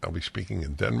 Tuesday. I'll be speaking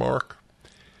in Denmark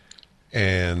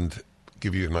and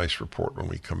give you a nice report when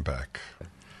we come back.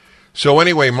 So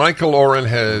anyway, Michael Oren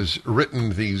has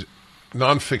written these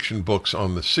nonfiction books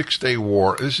on the Six-Day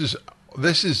War. This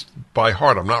is by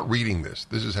heart. I'm not reading this.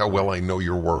 This is how well I know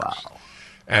your works. Wow.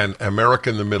 And America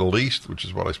and the Middle East, which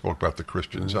is what I spoke about, the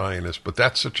Christian Zionists. But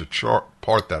that's such a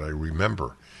part that I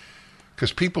remember.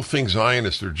 Because people think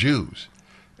Zionists are Jews.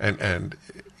 And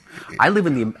I live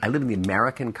in the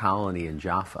American colony in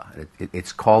Jaffa.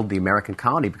 It's called the American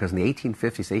colony because in the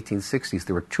 1850s, 1860s,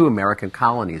 there were 2 American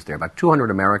colonies there. About 200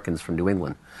 Americans from New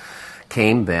England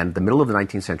came then, the middle of the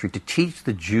 19th century, to teach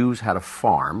the Jews how to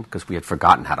farm, because we had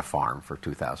forgotten how to farm for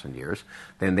 2,000 years.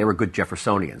 Then they were good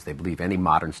Jeffersonians. They believed any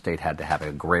modern state had to have an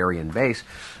agrarian base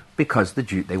because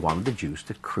they wanted the Jews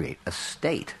to create a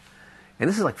state. And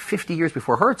this is like 50 years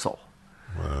before Herzl.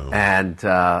 Wow. And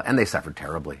they suffered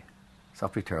terribly.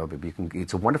 But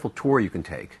it's a wonderful tour you can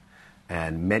take.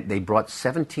 And they brought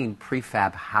 17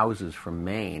 prefab houses from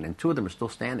Maine, and 2 of them are still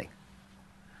standing.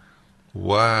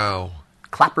 Wow.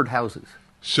 Clapboard houses.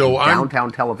 So in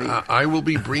downtown Tel Aviv. I will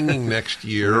be bringing next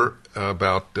year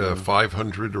about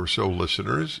 500 or so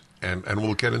listeners, and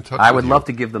we'll get in touch with you. I would love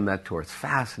to give them that tour. It's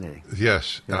fascinating.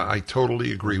 Yes, I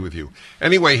totally agree with you.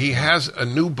 Anyway, he has a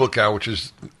new book out,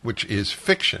 which is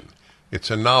fiction.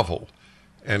 It's a novel.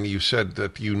 And you said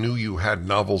that you knew you had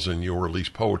novels in you, or at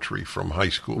least poetry, from high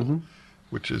school,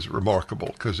 which is remarkable.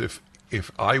 Because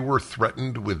if I were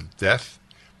threatened with death,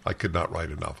 I could not write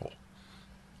a novel.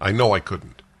 I know I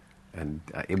couldn't. And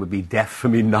it would be death for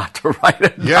me not to write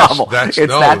a Yes, novel.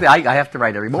 I have to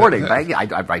write every morning. I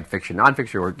write fiction,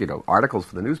 nonfiction, or articles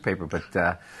for the newspaper.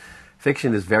 But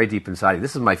fiction is very deep inside you.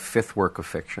 This is my 5th work of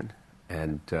fiction,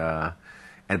 but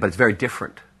it's very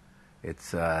different.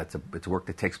 It's a work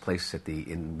that takes place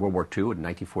in World War II in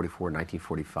 1944,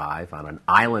 1945 on an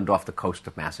island off the coast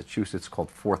of Massachusetts called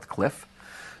Fourth Cliff.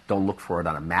 Don't look for it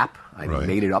on a map. I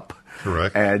made it up.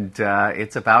 Correct. And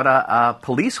it's about a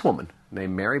policewoman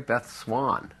named Mary Beth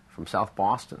Swan from South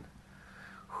Boston,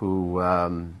 who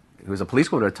was a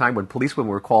policewoman at a time when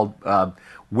policewomen were called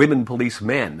women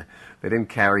policemen. They didn't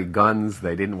carry guns.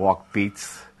 They didn't walk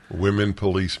beats. Women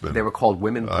policemen. They were called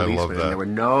women policemen. I love that. And there were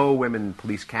no women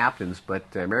police captains,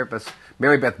 but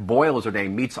Mary Beth Boyle is her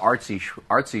name, meets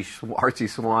Artsy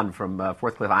Swan from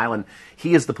Fourth Cliff Island.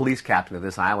 He is the police captain of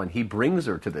this island. He brings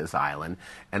her to this island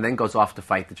and then goes off to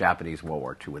fight the Japanese in World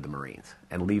War II with the Marines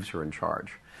and leaves her in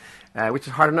charge, which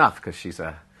is hard enough because she's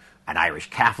a an Irish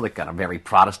Catholic, got a very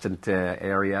Protestant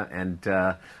area, and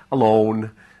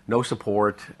alone, no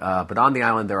support. But on the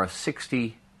island, there are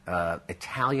 60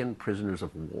 Italian prisoners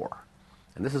of war.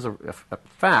 And this is a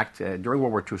fact. During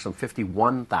World War II, some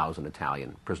 51,000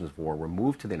 Italian prisoners of war were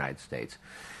moved to the United States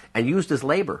and used as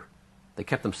labor. They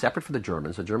kept them separate from the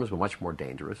Germans. The Germans were much more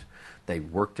dangerous. They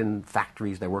worked in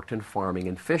factories, they worked in farming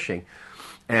and fishing,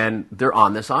 and they're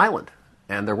on this island,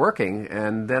 and they're working,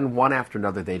 and then one after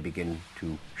another they begin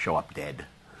to show up dead,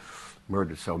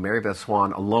 murdered. So Mary Beth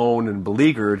Swan, alone and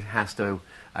beleaguered, has to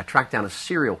track down a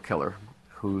serial killer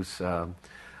who's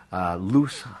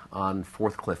loose on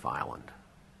Fourth Cliff Island.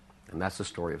 And that's the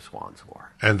story of Swan's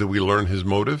War. And do we learn his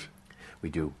motive? We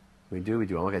do. I'm not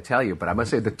going to tell you, but I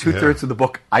must say that two-thirds of the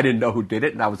book, I didn't know who did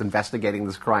it, and I was investigating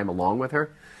this crime along with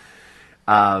her.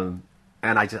 And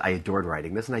I adored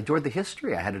writing this, and I adored the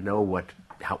history. I had to know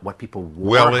what people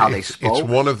wore, how they spoke. It's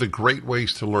one of the great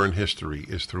ways to learn history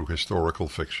is through historical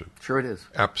fiction. Sure it is.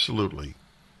 Absolutely.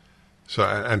 So,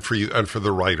 and for you, and for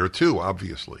the writer too,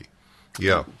 obviously.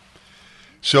 Yeah.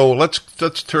 So let's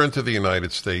turn to the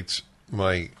United States.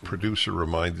 My producer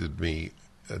reminded me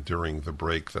during the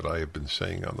break that I have been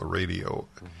saying on the radio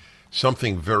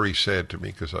something very sad to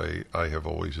me, because I have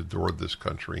always adored this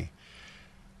country.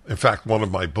 In fact, one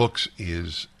of my books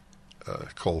is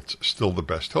called Still the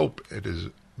Best Hope. It is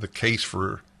the case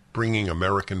for bringing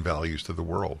American values to the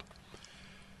world.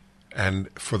 And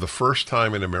for the first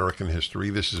time in American history,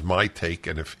 this is my take,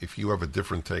 and if you have a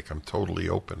different take, I'm totally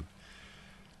open.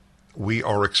 We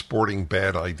are exporting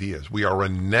bad ideas. We are a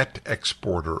net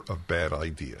exporter of bad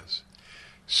ideas.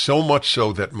 So much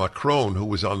so that Macron, who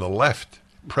was on the left,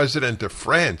 president of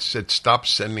France, said, stop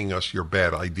sending us your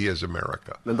bad ideas,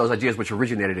 America. And those ideas which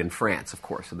originated in France, of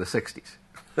course, in the 60s.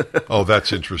 Oh,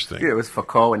 that's interesting. Yeah, it was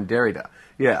Foucault and Derrida.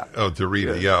 Yeah. Oh,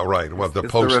 Derrida. Yeah, right. Well,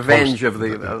 it's the revenge of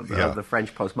the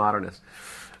French postmodernists.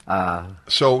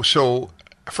 So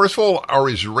first of all, are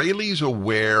Israelis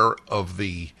aware of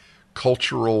the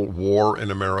cultural war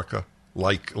in America,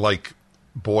 like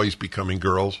boys becoming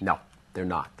girls? No, they're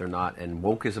not. They're not. And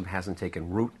wokeism hasn't taken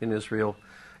root in Israel.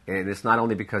 And it's not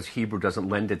only because Hebrew doesn't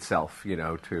lend itself,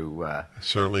 to...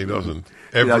 certainly doesn't.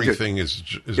 Everything is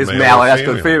male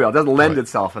and female. It doesn't lend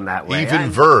itself in that way.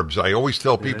 Even verbs. I always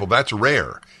tell people that's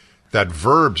rare, that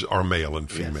verbs are male and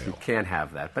female. Yes, you can't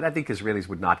have that. But I think Israelis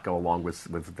would not go along with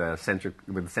the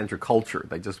center culture.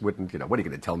 They just wouldn't, what are you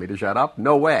going to tell me to shut up?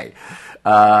 No way.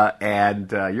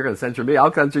 And you're going to censor me,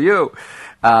 I'll censor you.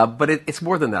 But it's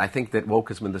more than that. I think that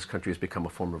wokeism in this country has become a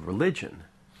form of religion.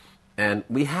 And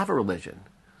we have a religion.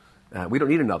 We don't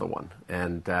need another one.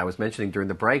 And I was mentioning during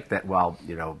the break that while,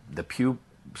 the Pew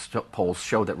polls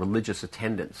show that religious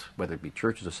attendance, whether it be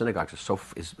churches or synagogues,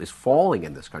 is falling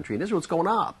in this country. In Israel, it's going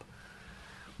up.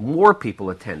 More people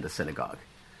attend a synagogue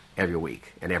every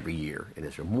week and every year in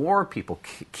Israel. More people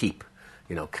keep,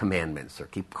 commandments or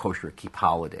keep kosher, keep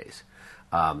holidays.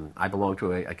 I belong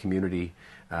to a community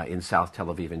in South Tel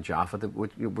Aviv and Jaffa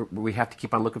that we have to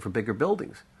keep on looking for bigger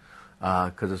buildings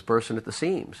because it's bursting at the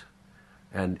seams.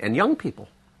 And young people,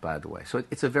 by the way. So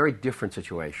it's a very different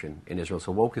situation in Israel.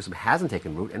 So wokeism hasn't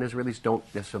taken root, and Israelis don't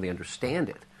necessarily understand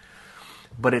it.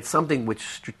 But it's something which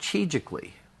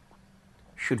strategically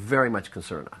should very much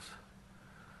concern us.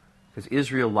 Because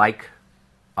Israel, like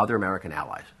other American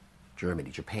allies, Germany,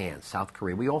 Japan, South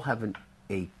Korea, we all have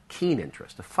a keen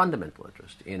interest, a fundamental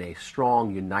interest in a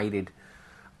strong, united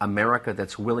America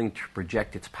that's willing to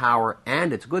project its power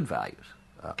and its good values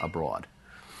abroad.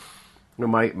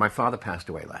 My father passed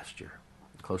away last year,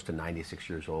 close to 96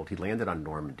 years old. He landed on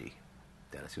Normandy.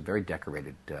 Dennis, a very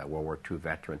decorated World War II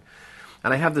veteran.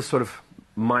 And I have this sort of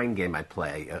mind game I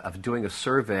play of doing a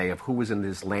survey of who was in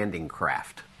this landing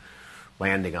craft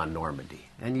landing on Normandy.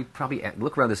 And you probably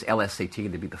look around this LSAT,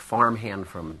 and there'd be the farmhand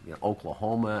from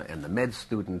Oklahoma and the med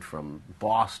student from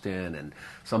Boston and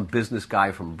some business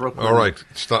guy from Brooklyn. All right,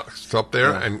 stop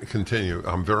there and continue.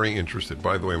 I'm very interested.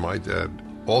 By the way, my dad,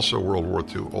 also World War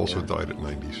II, also died at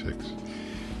 96.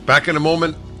 Back in a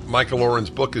moment. Michael Oren's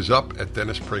book is up at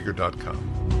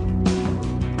DennisPrager.com.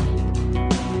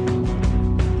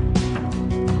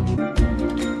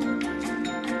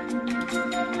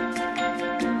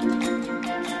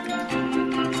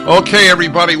 Okay,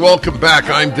 everybody, welcome back.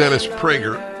 I'm Dennis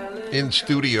Prager in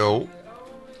studio,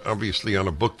 obviously on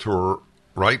a book tour,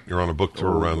 right? You're on a book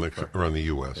tour around the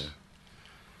U.S. Yeah.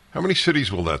 How many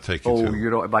cities will that take you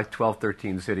to? Like 12,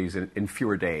 13 cities in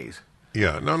fewer days.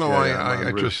 Yeah,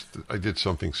 I did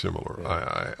something similar.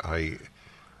 Yeah.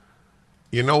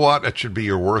 You know what? That should be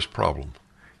your worst problem.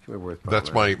 We're worth That's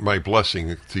bombing. my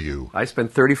blessing to you. I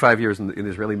spent 35 years in the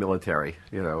Israeli military,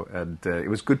 and it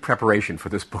was good preparation for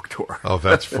this book tour. Oh,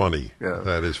 that's funny. Yeah.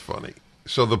 That is funny.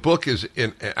 So the book is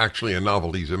actually a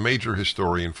novel. He's a major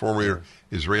historian, former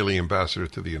Israeli ambassador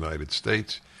to the United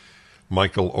States,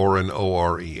 Michael Oren,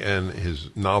 O-R-E-N. His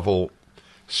novel,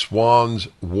 Swan's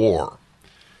War.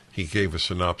 He gave a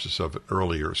synopsis of it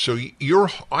earlier. So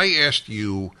I asked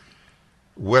you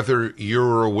whether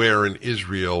you're aware in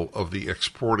Israel of the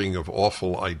exporting of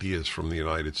awful ideas from the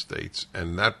United States,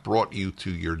 and that brought you to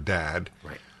your dad,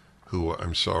 Right. who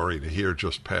I'm sorry to hear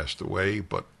just passed away,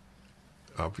 but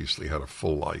obviously had a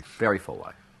full life. Very full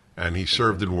life. And he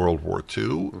served in World War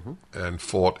II and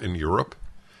fought in Europe.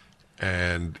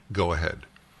 And go ahead.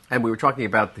 And we were talking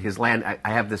about his land. I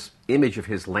have this image of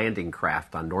his landing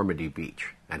craft on Normandy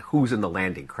Beach, and who's in the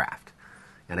landing craft.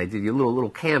 And I did a little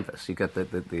canvas. You got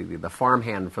the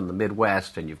farmhand from the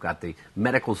Midwest, and you've got the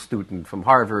medical student from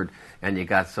Harvard, and you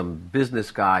got some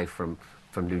business guy from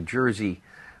New Jersey.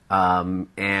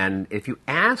 And if you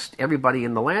asked everybody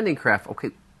in the landing craft,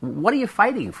 okay, what are you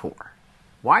fighting for?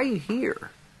 Why are you here?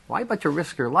 Why about to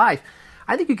risk your life?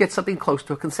 I think you get something close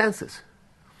to a consensus.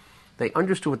 They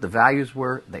understood what the values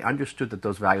were. They understood that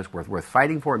those values were worth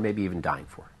fighting for and maybe even dying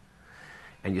for.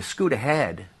 And you scoot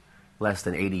ahead less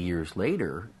than 80 years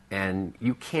later, and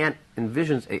you can't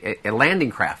envision a landing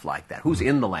craft like that. Who's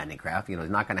in the landing craft? You're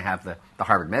not going to have the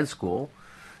Harvard Med School.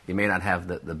 You may not have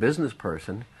the business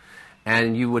person.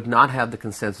 And you would not have the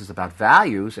consensus about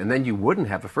values, and then you wouldn't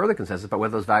have a further consensus about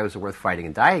whether those values are worth fighting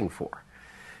and dying for.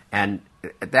 And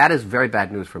that is very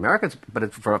bad news for Americans,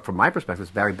 but from my perspective,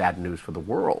 it's very bad news for the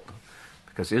world.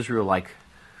 Because Israel, like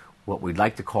what we'd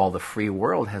like to call the free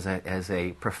world, has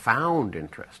a profound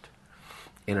interest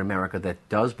in America that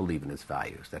does believe in its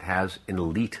values, that has an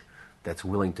elite that's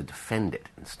willing to defend it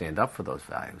and stand up for those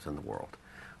values in the world.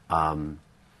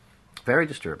 Very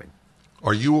disturbing.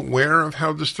 Are you aware of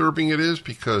how disturbing it is?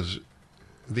 Because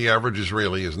the average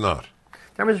Israeli is not.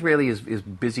 The average Israeli is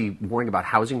busy worrying about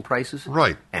housing prices,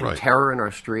 Right, and right. terror in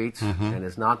our streets, and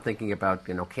is not thinking about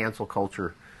cancel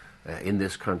culture in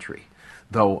this country.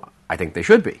 Though I think they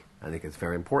should be. I think it's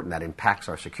very important. That impacts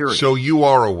our security. So you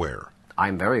are aware.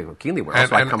 I'm very keenly aware.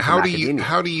 And, Also, I come how from do academia.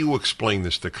 how do you explain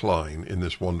this decline in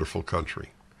this wonderful country?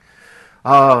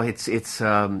 Oh,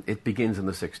 it begins in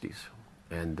the 60s.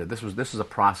 And this is a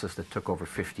process that took over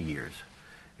 50 years.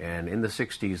 And in the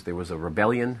 60s, there was a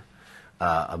rebellion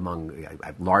among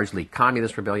largely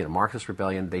communist rebellion, a Marxist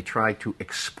rebellion. They tried to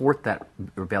export that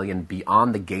rebellion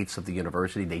beyond the gates of the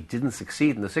university. They didn't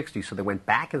succeed in the 60s, so they went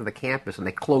back into the campus and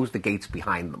they closed the gates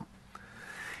behind them.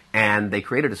 And they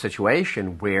created a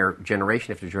situation where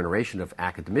generation after generation of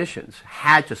academicians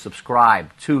had to subscribe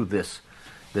to this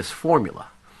formula,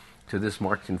 to this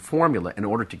Marxian formula, in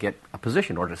order to get a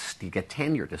position, in order to get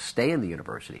tenure, to stay in the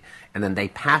university. And then they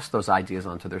passed those ideas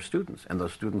on to their students, and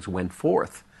those students went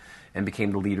forth and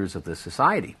became the leaders of this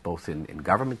society, both in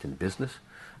government, in business,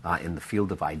 in the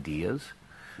field of ideas.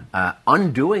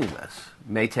 Undoing this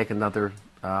may take another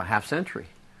half century.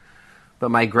 But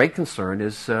my great concern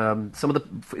is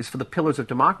is for the pillars of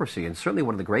democracy, and certainly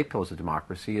one of the great pillars of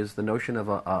democracy is the notion of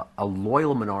a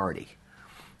loyal minority.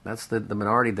 That's the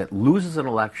minority that loses an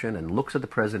election and looks at the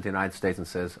President of the United States and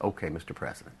says, okay, Mr.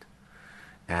 President.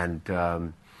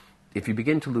 And if you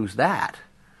begin to lose that,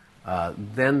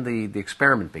 then the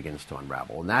experiment begins to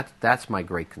unravel, and that's my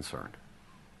great concern.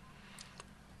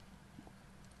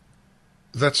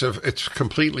 It's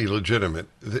completely legitimate.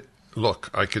 Look,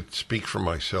 I could speak for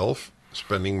myself,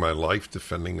 spending my life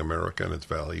defending America and its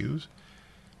values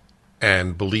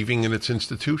and believing in its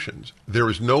institutions. There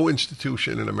is no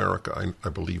institution in America I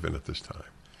believe in at this time.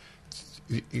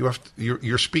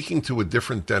 You're speaking to a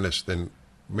different Dennis than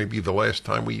maybe the last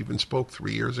time we even spoke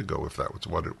 3 years ago, if that was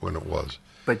when it was.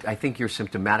 But I think you're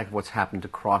symptomatic of what's happened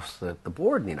across the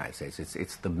board in the United States.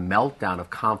 It's the meltdown of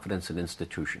confidence in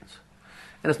institutions.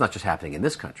 And it's not just happening in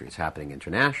this country, it's happening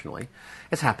internationally.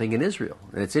 It's happening in Israel.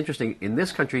 And it's interesting, in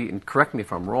this country, and correct me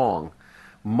if I'm wrong,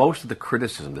 most of the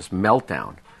criticism, this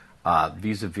meltdown,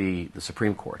 vis-a-vis the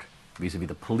Supreme Court, vis-a-vis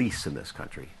the police in this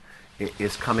country,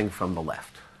 is coming from the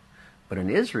left. But in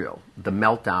Israel, the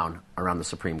meltdown around the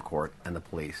Supreme Court and the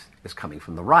police is coming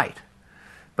from the right.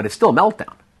 But it's still a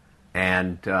meltdown.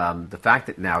 And the fact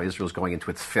that now Israel is going into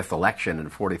its fifth election in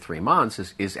 43 months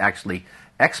is actually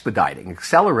expediting,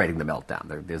 accelerating the meltdown.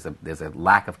 There's a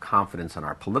lack of confidence in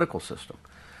our political system.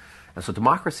 And so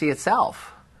democracy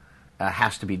itself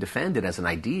has to be defended as an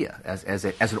idea, as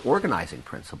an organizing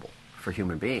principle for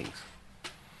human beings.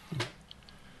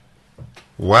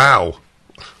 Wow.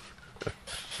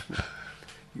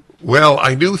 Well,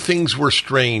 I knew things were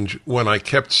strange when I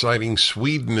kept citing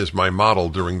Sweden as my model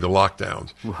during the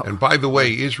lockdowns. Wow. And by the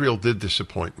way, Israel did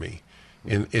disappoint me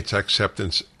in its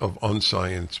acceptance of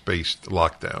unscience-based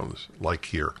lockdowns, like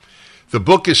here. The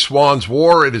book is Swan's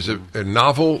War. It is a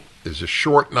novel, is a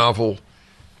short novel,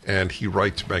 and he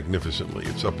writes magnificently.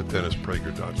 It's up at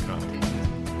DennisPrager.com.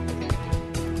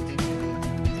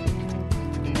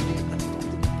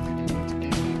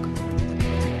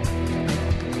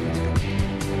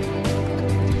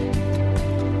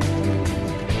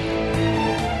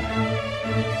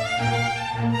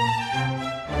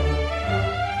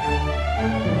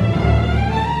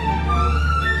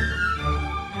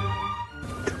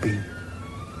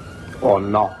 Or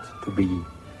not to be?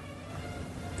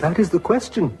 That is the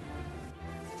question.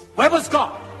 Where was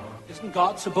God? Isn't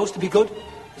God supposed to be good?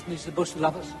 Isn't he supposed to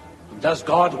love us? And does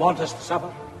God want us to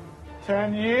suffer?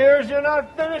 10 years, you're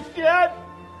not finished yet?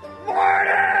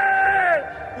 Morty!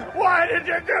 Why did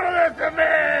you do this to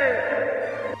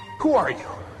me? Who are you?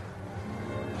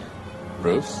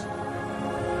 Bruce?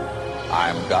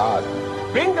 I'm God.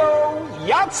 Bingo!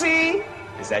 Yahtzee!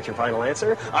 Is that your final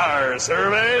answer? Our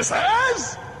survey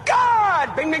says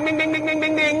God! Bing, bing, bing, bing, bing, bing,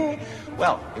 bing, bing.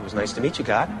 Well, it was nice to meet you,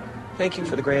 God. Thank you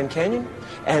for the Grand Canyon,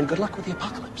 and good luck with the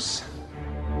apocalypse.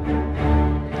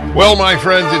 Well, my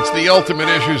friends, it's the Ultimate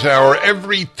Issues Hour.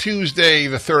 Every Tuesday,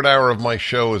 the third hour of my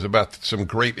show is about some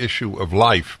great issue of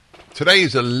life. Today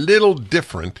is a little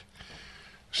different. I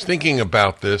was thinking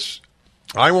about this.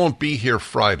 I won't be here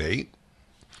Friday.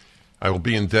 I will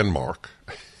be in Denmark.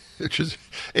 It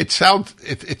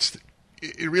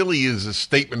really is a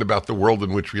statement about the world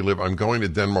in which we live. I'm going to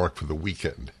Denmark for the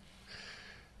weekend.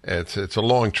 It's a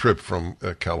long trip from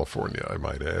California, I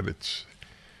might add.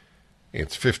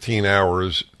 It's 15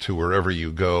 hours to wherever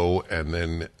you go, and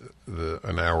then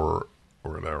an hour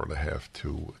or an hour and a half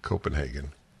to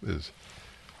Copenhagen. There's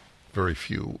very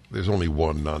few. There's only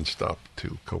one nonstop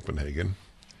to Copenhagen,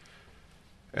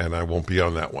 and I won't be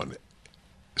on that one.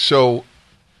 So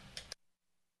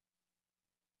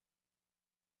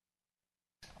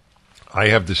I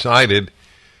have decided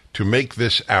to make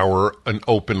this hour an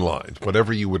open line.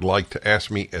 Whatever you would like to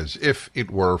ask me, as if it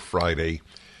were Friday.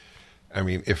 I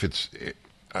mean,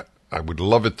 I would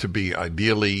love it to be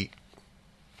ideally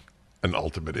an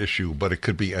ultimate issue, but it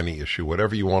could be any issue,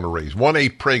 whatever you want to raise.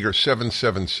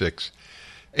 1-8-Prager-776,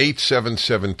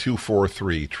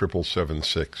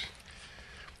 877-243-7776.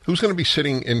 Who's going to be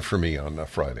sitting in for me on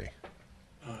Friday?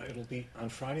 On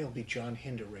Friday, it'll be John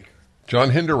Hinderaker.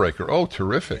 John Hinderaker. Oh,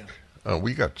 terrific. Yeah.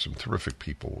 We got some terrific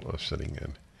people sitting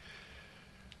in.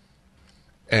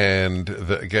 And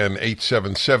again,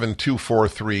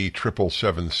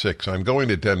 877-243-7776. I'm going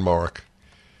to Denmark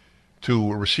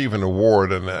to receive an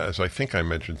award, and as I think I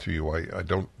mentioned to you, I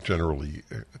don't generally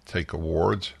take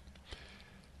awards,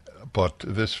 but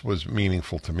this was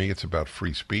meaningful to me. It's about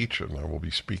free speech, and I will be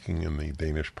speaking in the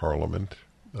Danish Parliament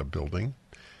building.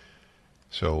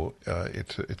 So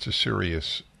it's a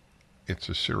serious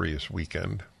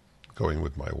weekend. Going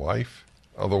with my wife,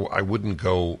 although I wouldn't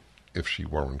go if she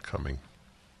weren't coming.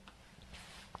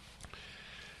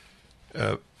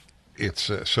 It's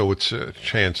a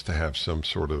chance to have some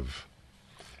sort of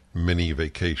mini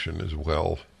vacation as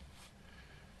well.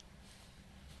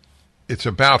 It's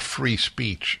about free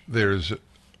speech. There's a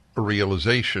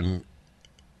realization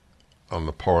on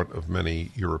the part of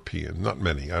many Europeans, not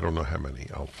many, I don't know how many,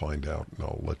 I'll find out and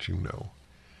I'll let you know,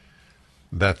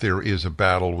 that there is a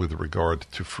battle with regard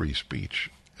to free speech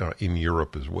in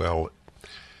Europe as well.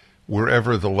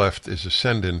 Wherever the left is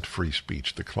ascendant, free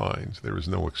speech declines. There is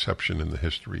no exception in the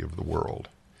history of the world.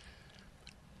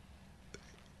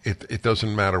 It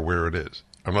doesn't matter where it is.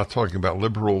 I'm not talking about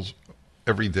liberals.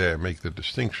 Every day I make the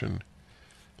distinction.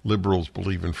 Liberals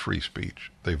believe in free speech.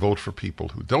 They vote for people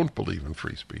who don't believe in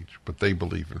free speech, but they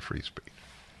believe in free speech.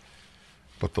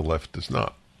 But the left does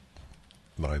not.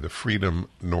 Neither freedom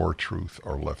nor truth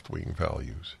are left-wing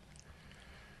values.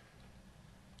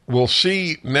 We'll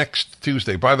see next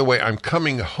Tuesday. By the way, I'm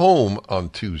coming home on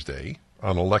Tuesday,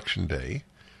 on Election Day,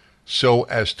 so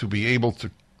as to be able to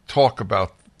talk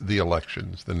about the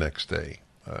elections the next day.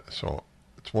 So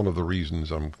it's one of the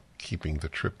reasons I'm keeping the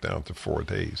trip down to 4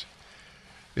 days,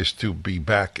 is to be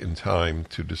back in time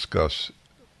to discuss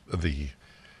these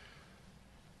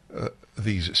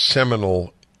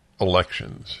seminal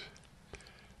elections.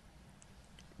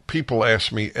 People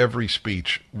ask me every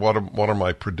speech, what are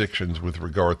my predictions with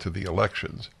regard to the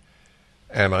elections?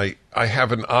 And I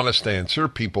have an honest answer.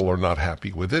 People are not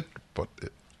happy with it, but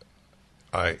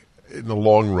in the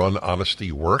long run,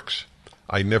 honesty works.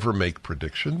 I never make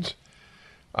predictions.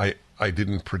 I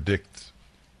didn't predict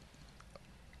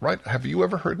right? Have you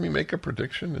ever heard me make a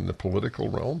prediction in the political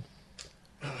realm?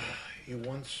 You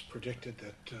once predicted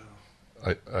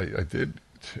that I did.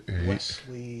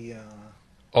 Wesley...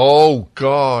 oh,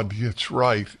 God, it's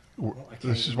right. I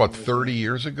This is, can't 30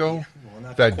 years ago? Yeah, well,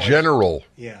 not that quite. general.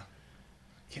 Yeah.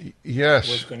 Yes.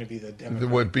 Was going to be the Democratic.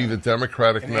 Would be the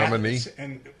Democratic nominee.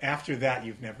 And after that,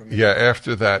 you've never made Yeah,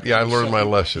 after that. Yeah, I learned my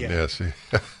lesson, yeah. yes.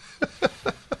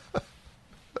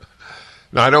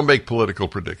 Now, I don't make political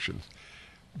predictions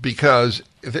because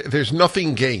there's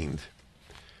nothing gained.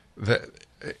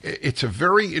 It's a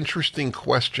very interesting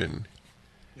question.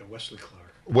 Yeah, Wesley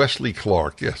Clark. Wesley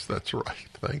Clark, yes, that's right.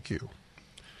 Thank you.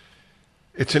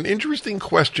 It's an interesting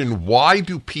question. Why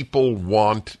do people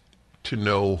want to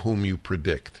know whom you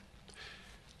predict?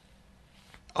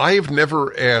 I have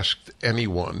never asked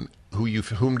anyone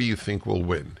whom do you think will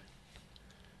win.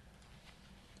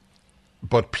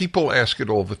 But people ask it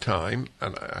all the time,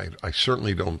 and I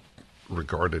certainly don't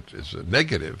regard it as a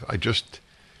negative.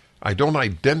 I don't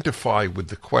identify with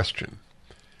the question.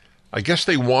 I guess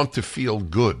they want to feel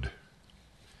good.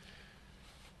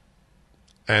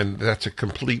 And that's a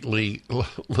completely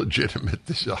legitimate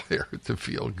desire to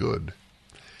feel good.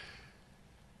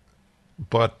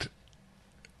 But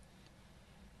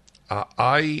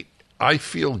I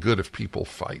feel good if people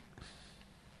fight.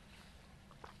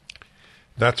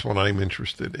 That's what I'm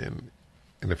interested in.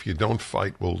 And if you don't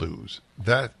fight, we'll lose.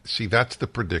 That's the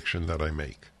prediction that I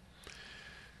make.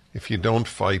 If you don't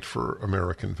fight for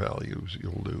American values,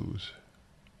 you'll lose.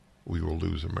 We will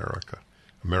lose America.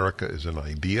 America is an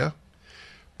idea.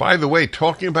 By the way,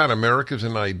 talking about America as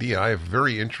an idea, I have a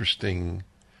very interesting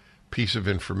piece of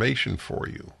information for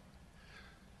you.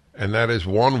 And that is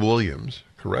Juan Williams,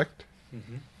 correct?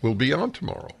 Mm-hmm. Will be on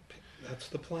tomorrow. That's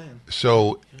the plan.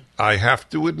 So I have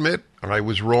to admit, I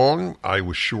was wrong. I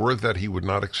was sure that he would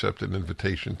not accept an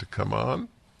invitation to come on.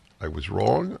 I was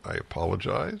wrong. I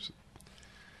apologize.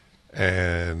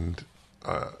 And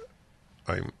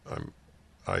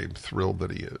I'm thrilled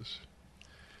that he is.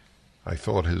 I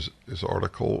thought his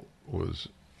article was,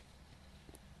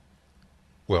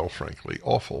 well, frankly,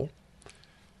 awful.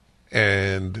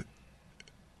 And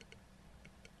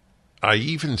I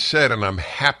even said, and I'm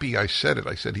happy I said it,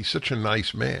 I said, he's such a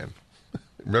nice man.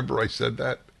 Remember I said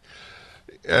that?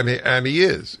 And he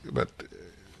is, but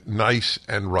nice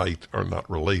and right are not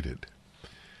related.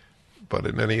 But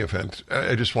in any event,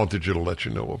 I just wanted you to let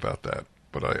you know about that.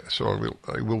 But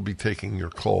I will be taking your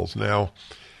calls now,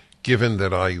 given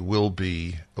that I will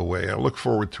be away. I look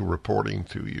forward to reporting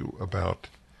to you about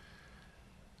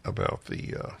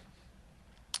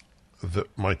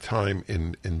my time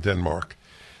in Denmark.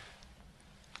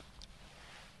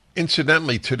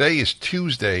 Incidentally, today is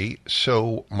Tuesday,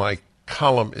 so my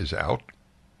column is out.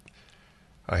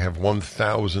 I have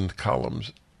 1,000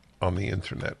 columns on the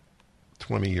internet,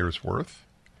 20 years worth.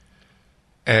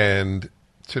 And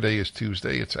today is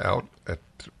Tuesday. It's out at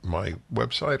my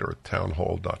website or at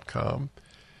townhall.com.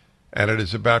 And it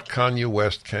is about Kanye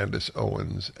West, Candace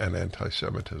Owens, and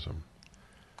anti-Semitism.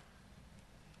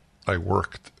 I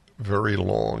worked very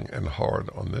long and hard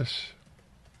on this,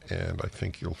 and I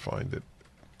think you'll find it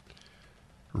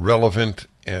relevant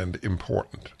and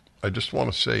important. I just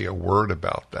want to say a word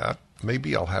about that.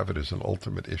 Maybe I'll have it as an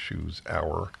Ultimate Issues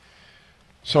hour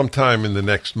sometime in the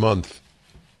next month.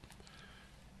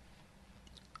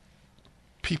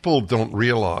 People don't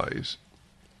realize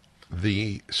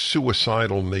the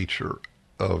suicidal nature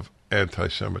of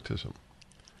anti-Semitism.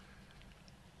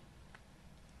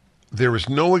 There is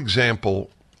no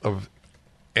example of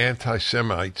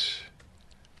anti-Semites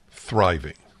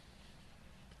thriving.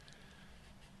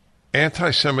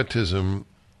 Anti-Semitism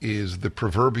is the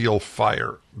proverbial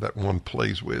fire that one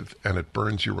plays with, and it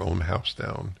burns your own house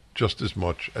down just as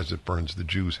much as it burns the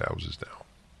Jews' houses down.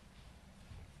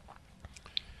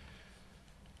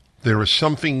 There is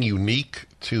something unique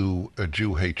to a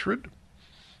Jew hatred,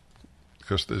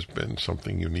 because there's been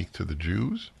something unique to the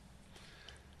Jews.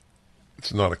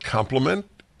 It's not a compliment.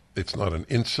 It's not an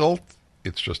insult.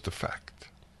 It's just a fact.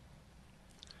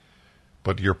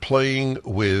 But you're playing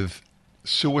with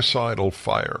suicidal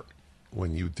fire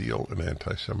when you deal in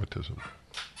anti-Semitism.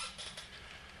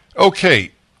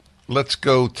 Okay, let's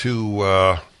go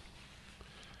to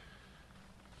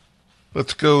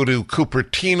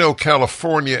Cupertino,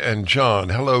 California, and John.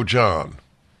 Hello, John.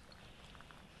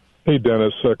 Hey,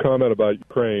 Dennis. A comment about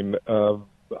Ukraine.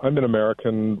 I'm an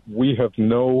American. We have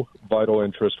no vital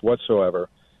interest whatsoever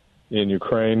in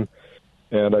Ukraine,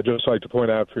 and I'd just like to point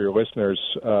out for your listeners,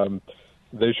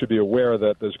 they should be aware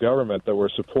that this government that we're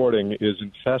supporting is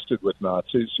infested with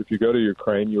Nazis. If you go to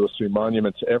Ukraine, you will see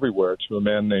monuments everywhere to a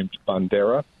man named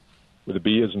Bandera, with a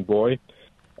B as in boy.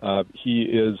 He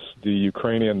is the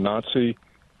Ukrainian Nazi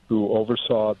who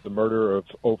oversaw the murder of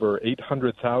over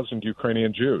 800,000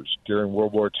 Ukrainian Jews during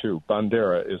World War II.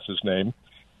 Bandera is his name,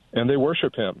 and they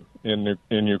worship him in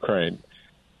Ukraine.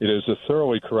 It is a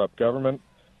thoroughly corrupt government.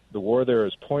 The war there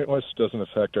is pointless, doesn't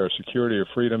affect our security or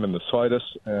freedom in the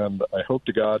slightest, and I hope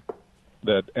to God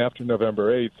that after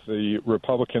November 8th, the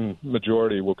Republican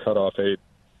majority will cut off aid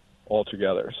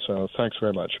altogether. So thanks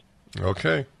very much.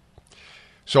 Okay.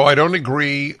 So I don't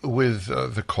agree with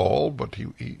the call, but he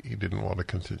didn't want to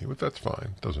continue it. That's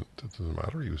fine. It doesn't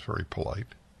matter. He was very polite.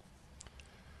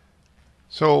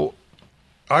 So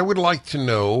I would like to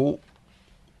know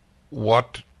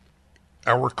what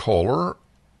our caller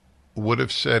would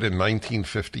have said in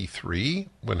 1953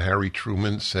 when Harry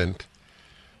Truman sent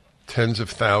tens of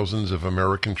thousands of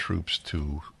American troops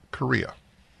to Korea.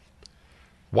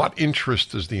 What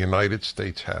interest does the United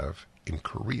States have in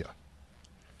Korea?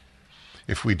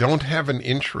 If we don't have an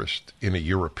interest in a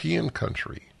European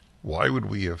country, why would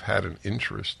we have had an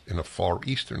interest in a Far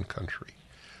Eastern country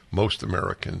most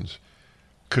Americans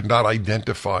could not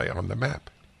identify on the map?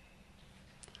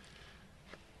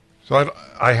 So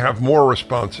I have more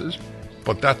responses,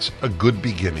 but that's a good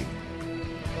beginning.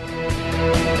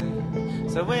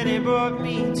 So when he brought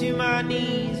me to my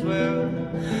knees, well,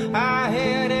 I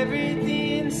had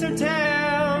everything. So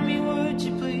tell me, would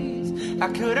you please,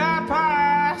 how could I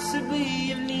possibly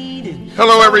have needed?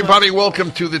 Hello, everybody.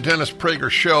 Welcome to the Dennis Prager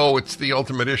Show. It's the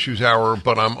Ultimate Issues Hour,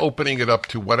 but I'm opening it up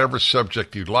to whatever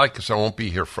subject you'd like, because I won't be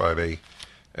here Friday.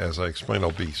 As I explained,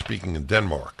 I'll be speaking in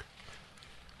Denmark,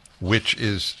 which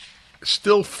is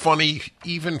still funny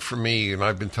even for me, and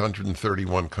I've been to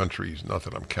 131 countries, not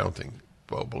that I'm counting.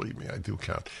 Well, believe me, I do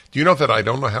count. Do you know that I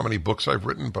don't know how many books I've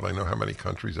written, but I know how many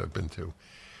countries I've been to?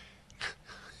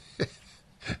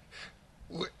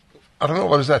 I don't know,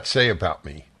 what does that say about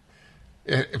me?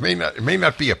 It may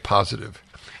not be a positive,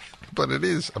 but it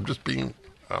is.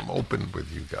 I'm open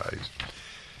with you guys.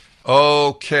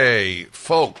 Okay,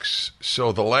 folks.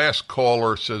 So the last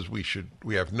caller says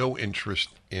we have no interest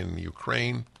in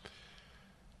Ukraine,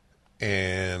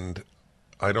 and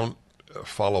I don't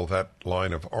follow that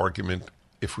line of argument.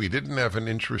 If we don't have an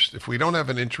interest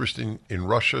in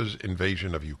Russia's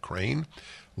invasion of Ukraine,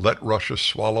 let Russia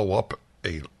swallow up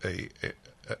an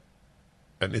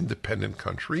independent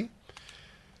country,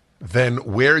 then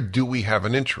where do we have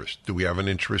an interest? Do we have an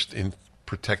interest in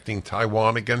protecting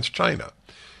Taiwan against China,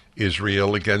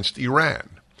 Israel against Iran,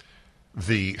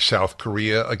 the South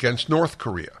Korea against North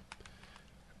Korea?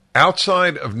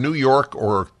 Outside of New York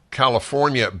or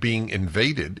California being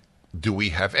invaded, do we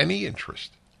have any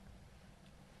interest?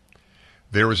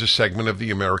 There is a segment of the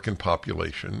American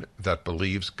population that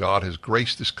believes God has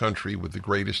graced this country with the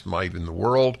greatest might in the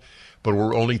world, but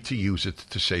we're only to use it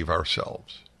to save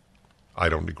ourselves. I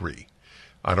don't agree.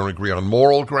 I don't agree on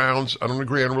moral grounds. I don't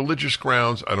agree on religious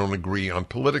grounds. I don't agree on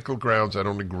political grounds. I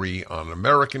don't agree on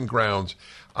American grounds.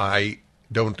 I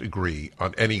don't agree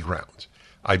on any grounds.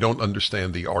 I don't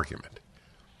understand the argument.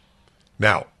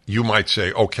 Now, you might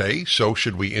say, okay, so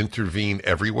should we intervene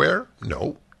everywhere?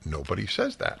 No, nobody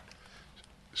says that.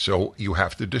 So you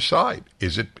have to decide,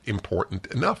 is it important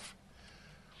enough?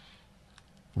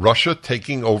 Russia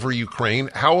taking over Ukraine,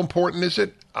 how important is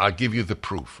it? I'll give you the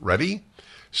proof. Ready?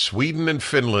 Sweden and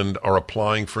Finland are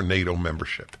applying for NATO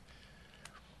membership.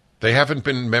 They haven't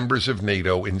been members of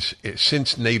NATO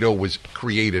since NATO was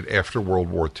created after World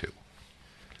War II.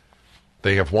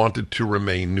 They have wanted to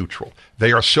remain neutral.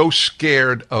 They are so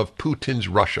scared of Putin's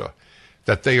Russia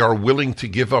that they are willing to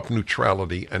give up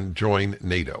neutrality and join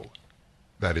NATO.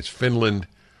 That is Finland,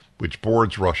 which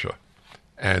boards Russia,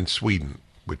 and Sweden,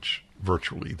 which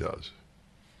virtually does.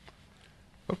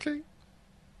 Okay.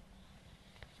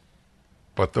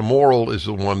 But the moral is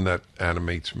the one that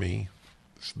animates me.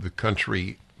 It's the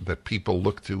country that people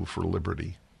look to for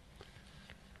liberty.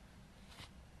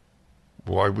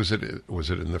 Why was it?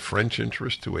 Was it in the French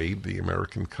interest to aid the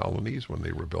American colonies when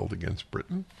they rebelled against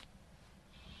Britain?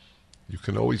 You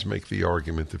can always make the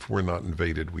argument, if we're not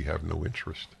invaded, we have no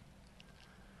interest.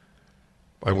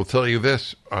 I will tell you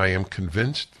this, I am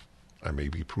convinced, I may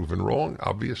be proven wrong,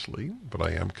 obviously, but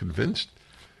I am convinced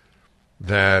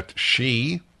that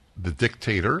Xi, the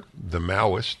dictator, the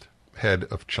Maoist head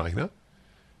of China,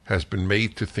 has been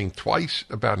made to think twice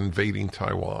about invading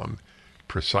Taiwan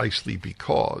precisely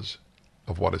because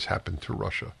of what has happened to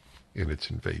Russia in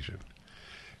its invasion.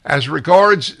 As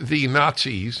regards the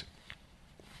Nazis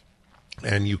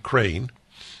and Ukraine,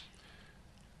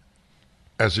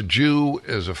 as a Jew,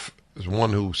 as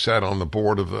one who sat on the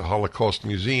board of the Holocaust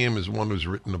Museum, as one who's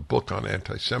written a book on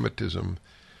anti-Semitism,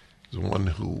 as one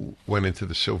who went into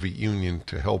the Soviet Union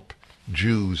to help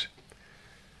Jews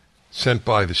sent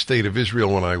by the State of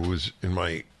Israel when I was in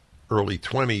my early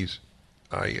 20s,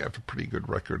 I have a pretty good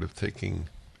record of taking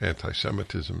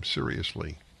anti-Semitism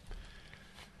seriously.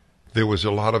 There was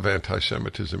a lot of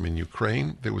anti-Semitism in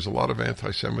Ukraine. There was a lot of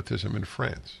anti-Semitism in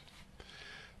France.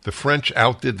 The French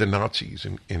outdid the Nazis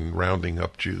in rounding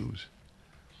up Jews.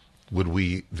 Would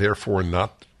we therefore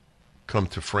not come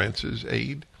to France's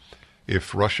aid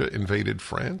if Russia invaded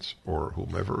France or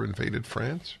whomever invaded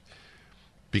France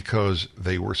because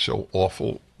they were so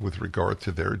awful with regard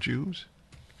to their Jews?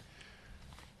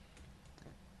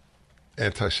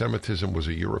 Anti-Semitism was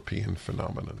a European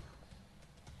phenomenon.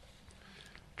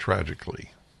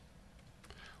 Tragically.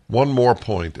 One more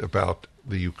point about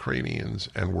the Ukrainians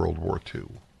and World War II,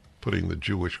 putting the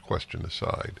Jewish question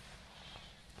aside.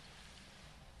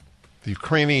 The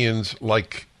Ukrainians,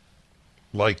 like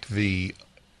the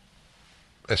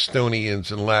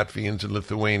Estonians and Latvians and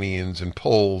Lithuanians and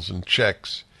Poles and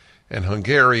Czechs and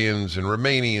Hungarians and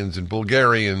Romanians and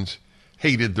Bulgarians,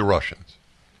 hated the Russians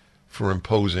for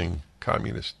imposing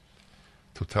communist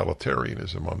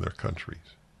totalitarianism on their countries.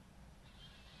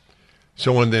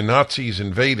 So when the Nazis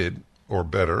invaded, or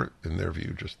better, in their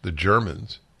view, just the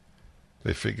Germans,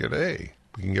 they figured, hey,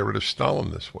 we can get rid of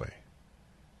Stalin this way.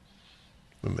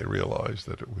 Then they realized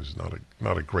that it was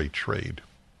not a great trade.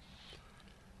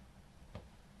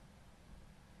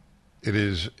 It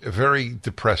is very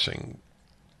depressing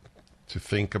to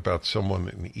think about someone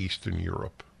in Eastern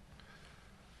Europe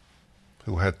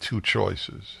who had two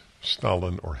choices,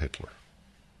 Stalin or Hitler.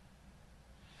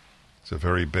 It's a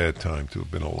very bad time to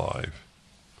have been alive.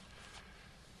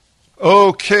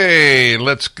 Okay,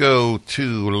 let's go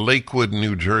to Lakewood,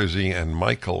 New Jersey, and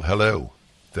Michael. Hello.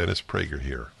 Dennis Prager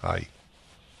here. Hi.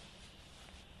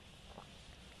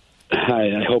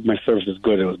 Hi, I hope my service is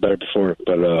good. It was better before,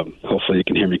 but hopefully you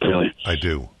can hear me clearly. I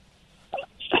do.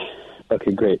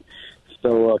 Okay, great.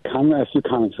 So a few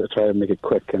comments. I'll try to make it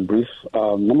quick and brief.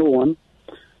 Number one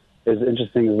is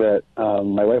interesting that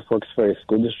my wife works for a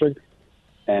school district,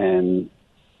 and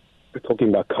we're talking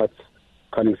about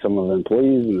cutting some of the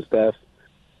employees and the staff.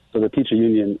 So the teacher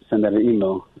union sent out an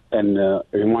email and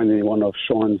reminded me one of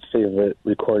Sean's favorite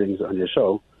recordings on your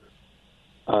show.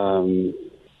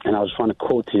 And I was trying to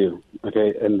quote to you,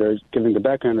 okay? And they're giving the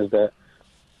background is that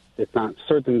it's not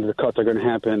certain the cuts are going to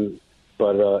happen,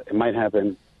 but it might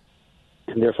happen,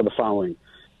 and therefore the following.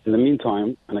 In the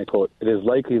meantime, and I quote, it is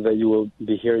likely that you will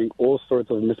be hearing all sorts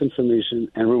of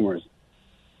misinformation and rumors.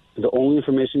 The only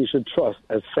information you should trust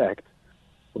as fact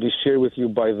will be shared with you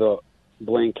by the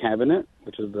blank cabinet,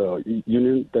 which is the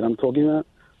union that I'm talking about,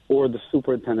 or the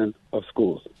superintendent of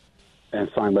schools, and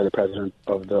signed by the president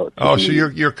of the... Oh, so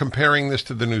you're comparing this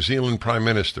to the New Zealand Prime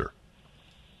Minister?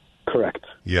 Correct.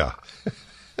 Yeah.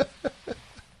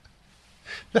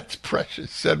 That's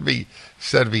precious. Send me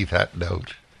that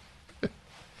note.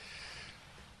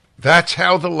 That's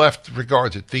how the left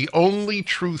regards it. The only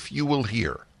truth you will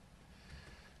hear.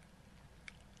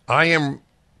 I am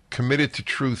committed to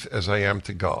truth as I am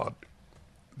to God.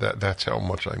 That's how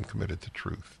much I'm committed to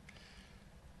truth.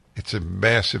 It's a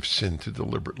massive sin to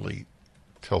deliberately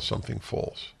tell something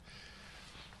false.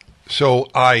 So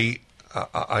I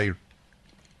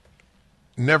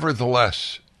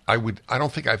nevertheless, I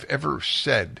don't think I've ever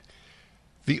said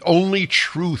the only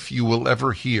truth you will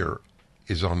ever hear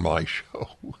is on my show.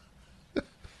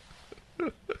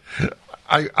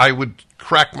 I would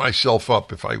crack myself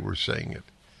up if I were saying it.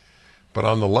 But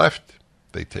on the left,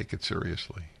 they take it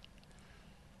seriously.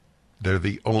 They're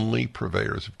the only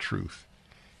purveyors of truth.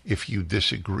 If you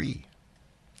disagree,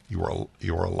 you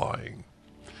are lying.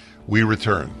 We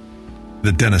return.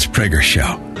 The Dennis Prager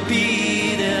Show.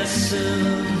 Be there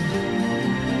soon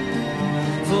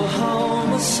for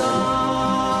home a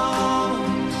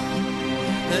song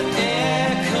that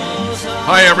echoes.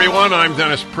 Hi, everyone. I'm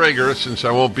Dennis Prager. Since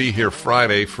I won't be here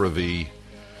Friday for the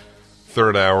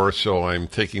third hour, so I'm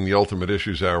taking the Ultimate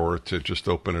Issues Hour to just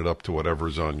open it up to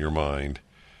whatever's on your mind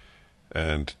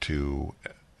and to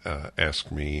ask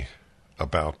me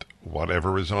about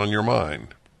whatever is on your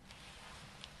mind.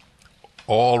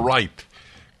 All right.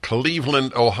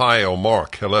 Cleveland, Ohio.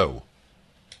 Mark, hello.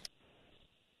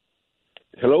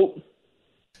 Hello?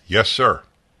 Yes, sir.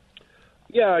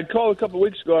 Yeah, I called a couple of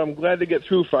weeks ago. I'm glad to get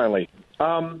through finally.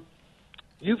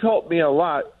 You've helped me a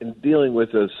lot in dealing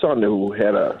with a son who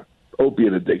had a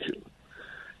opiate addiction.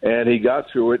 And he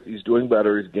got through it. He's doing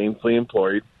better. He's gainfully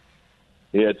employed.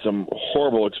 He had some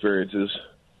horrible experiences.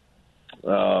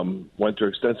 Went through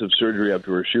extensive surgery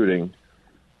after a shooting.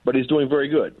 But he's doing very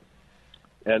good.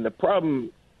 And the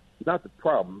problem, not the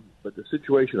problem, but the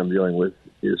situation I'm dealing with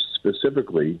is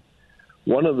specifically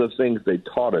one of the things they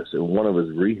taught us in one of his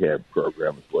rehab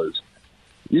programs was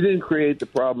You didn't create the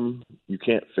problem. You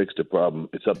can't fix the problem.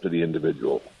 It's up to the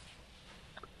individual.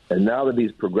 And now that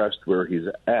he's progressed where he's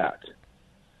at,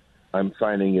 I'm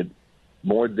finding it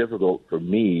more difficult for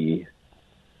me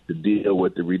to deal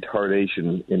with the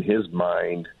retardation in his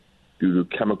mind due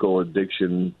to chemical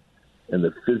addiction and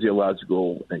the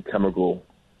physiological and chemical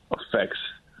effects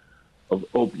of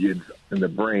opiates in the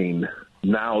brain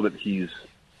now that he's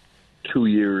 2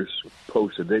 years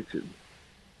post-addiction.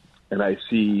 And I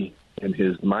see in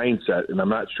his mindset, and I'm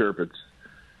not sure if it's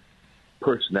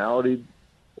personality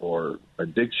or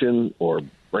addiction or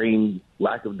brain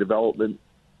lack of development,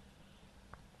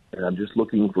 and I'm just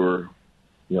looking for,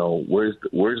 where's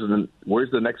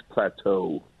the next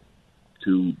plateau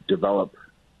to develop.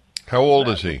 How old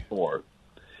is he?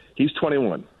 He's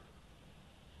 21.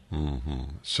 Mm-hmm.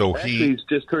 So Actually, he's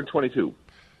just turned 22.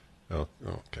 Oh,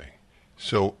 okay.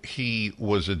 So he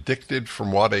was addicted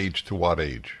from what age to what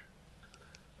age?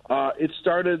 It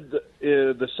started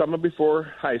the summer before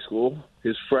high school.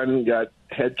 His friend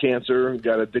had cancer,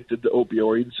 got addicted to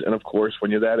opioids, and of course, when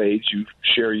you're that age, you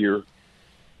share your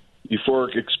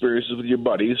euphoric experiences with your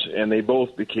buddies, and they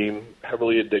both became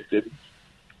heavily addicted.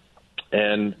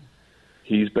 And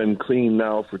he's been clean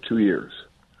now for 2 years.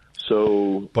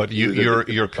 So, but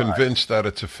you're convinced that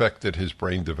it's affected his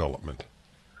brain development?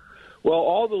 Well,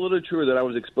 all the literature that I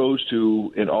was exposed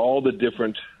to in all the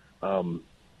different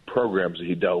programs that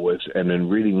he dealt with, and in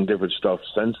reading different stuff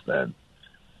since then,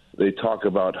 they talk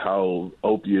about how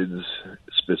opiates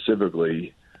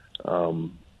specifically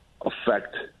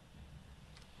affect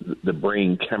the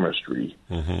brain chemistry.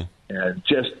 Mm-hmm. And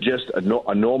just a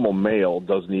normal male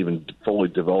doesn't even fully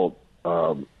develop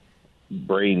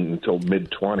brain until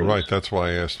mid-20s. Right, that's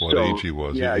why I asked what age he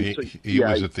was. Yeah, he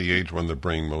was at the age when the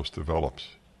brain most develops.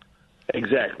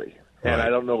 Exactly. And Right. I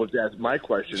don't know if that's my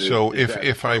question. So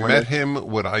if I met him,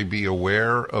 would I be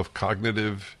aware of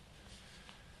cognitive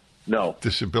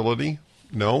disability?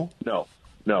 No?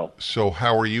 No. So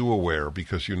how are you aware?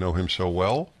 Because you know him so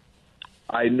well?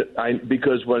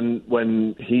 Because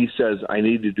when he says, I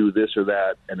need to do this or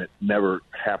that, and it never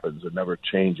happens, it never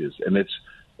changes, and it's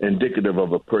indicative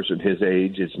of a person his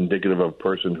age, it's indicative of a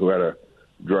person who had a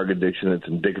drug addiction, it's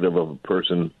indicative of a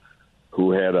person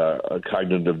who had a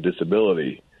cognitive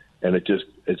disability, and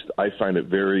I find it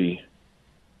very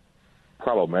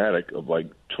problematic of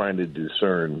trying to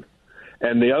discern.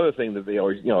 And the other thing that they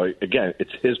always, again,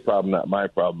 it's his problem, not my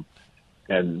problem,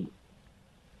 and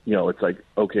it's like,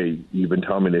 okay, you've been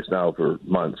telling me this now for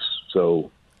months,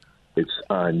 so it's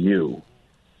on you.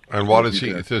 And what is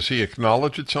he? Does he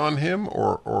acknowledge it's on him,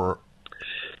 or?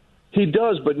 He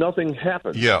does, but nothing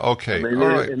happens. Yeah. Okay. All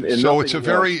right. So it's a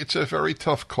very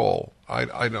tough call.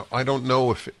 I don't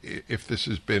know if this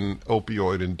has been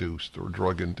opioid induced or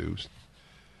drug induced.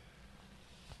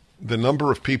 The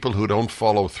number of people who don't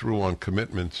follow through on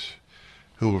commitments,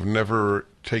 who have never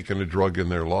taken a drug in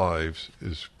their lives,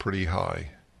 is pretty high.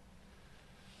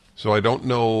 So I don't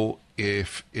know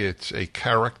if it's a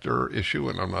character issue,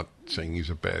 and I'm not saying he's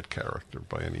a bad character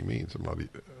by any means. I'm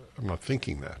not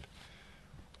thinking that.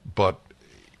 But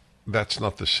that's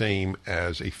not the same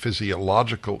as a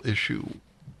physiological issue.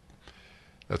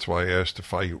 That's why I asked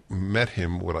if I met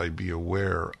him, would I be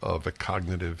aware of a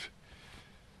cognitive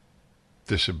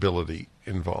disability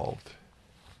involved?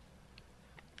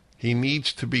 He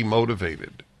needs to be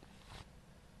motivated,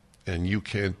 and you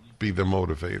can't be the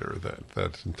motivator.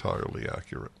 That's entirely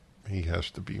accurate. He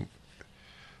has to be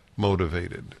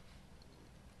motivated.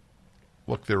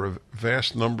 Look, there are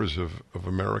vast numbers of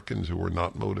Americans who are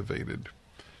not motivated.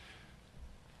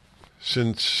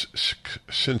 Since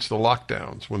the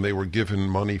lockdowns, when they were given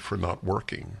money for not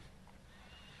working,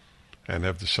 and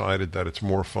have decided that it's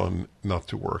more fun not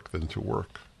to work than to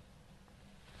work.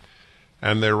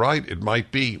 And they're right, it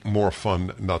might be more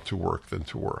fun not to work than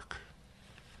to work.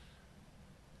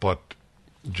 But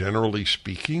generally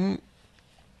speaking,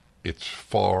 it's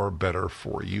far better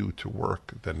for you to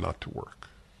work than not to work.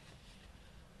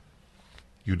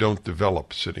 You don't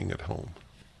develop sitting at home.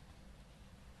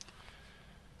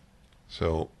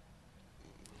 So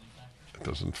it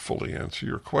doesn't fully answer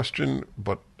your question,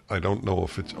 but I don't know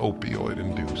if it's opioid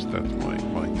induced. That's my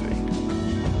take.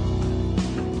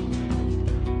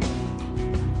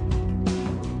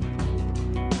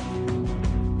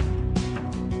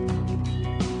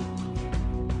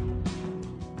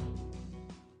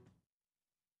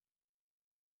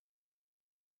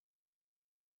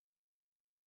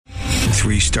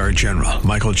 3-star general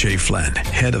Michael J. Flynn,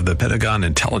 head of the Pentagon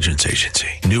Intelligence Agency,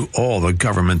 knew all the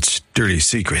government's dirty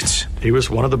secrets. He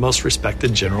was one of the most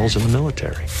respected generals in the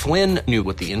military. Flynn knew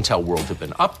what the intel world had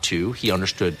been up to. He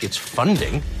understood its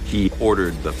funding. He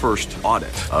ordered the first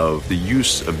audit of the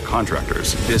use of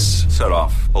contractors. This set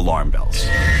off alarm bells.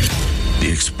 The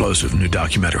explosive new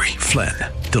documentary, Flynn,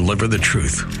 Deliver the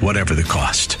Truth, Whatever the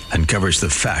Cost, uncovers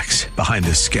the facts behind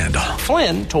this scandal.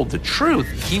 Flynn told the truth.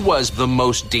 He was the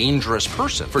most dangerous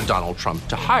person for Donald Trump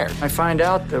to hire. I find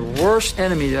out the worst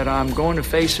enemy that I'm going to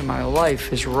face in my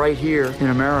life is right here in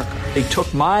America. They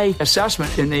took my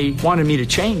assessment and they wanted me to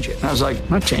change it. And I was like, I'm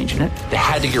not changing it. They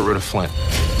had to get rid of Flynn.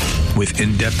 With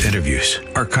in-depth interviews,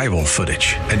 archival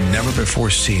footage, and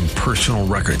never-before-seen personal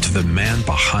records of the man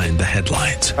behind the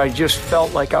headlines. I just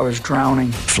felt like I was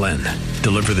drowning. Flynn,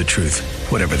 Deliver the Truth,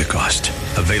 Whatever the Cost.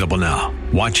 Available now.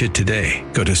 Watch it today.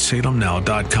 Go to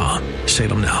salemnow.com.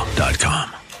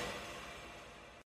 salemnow.com.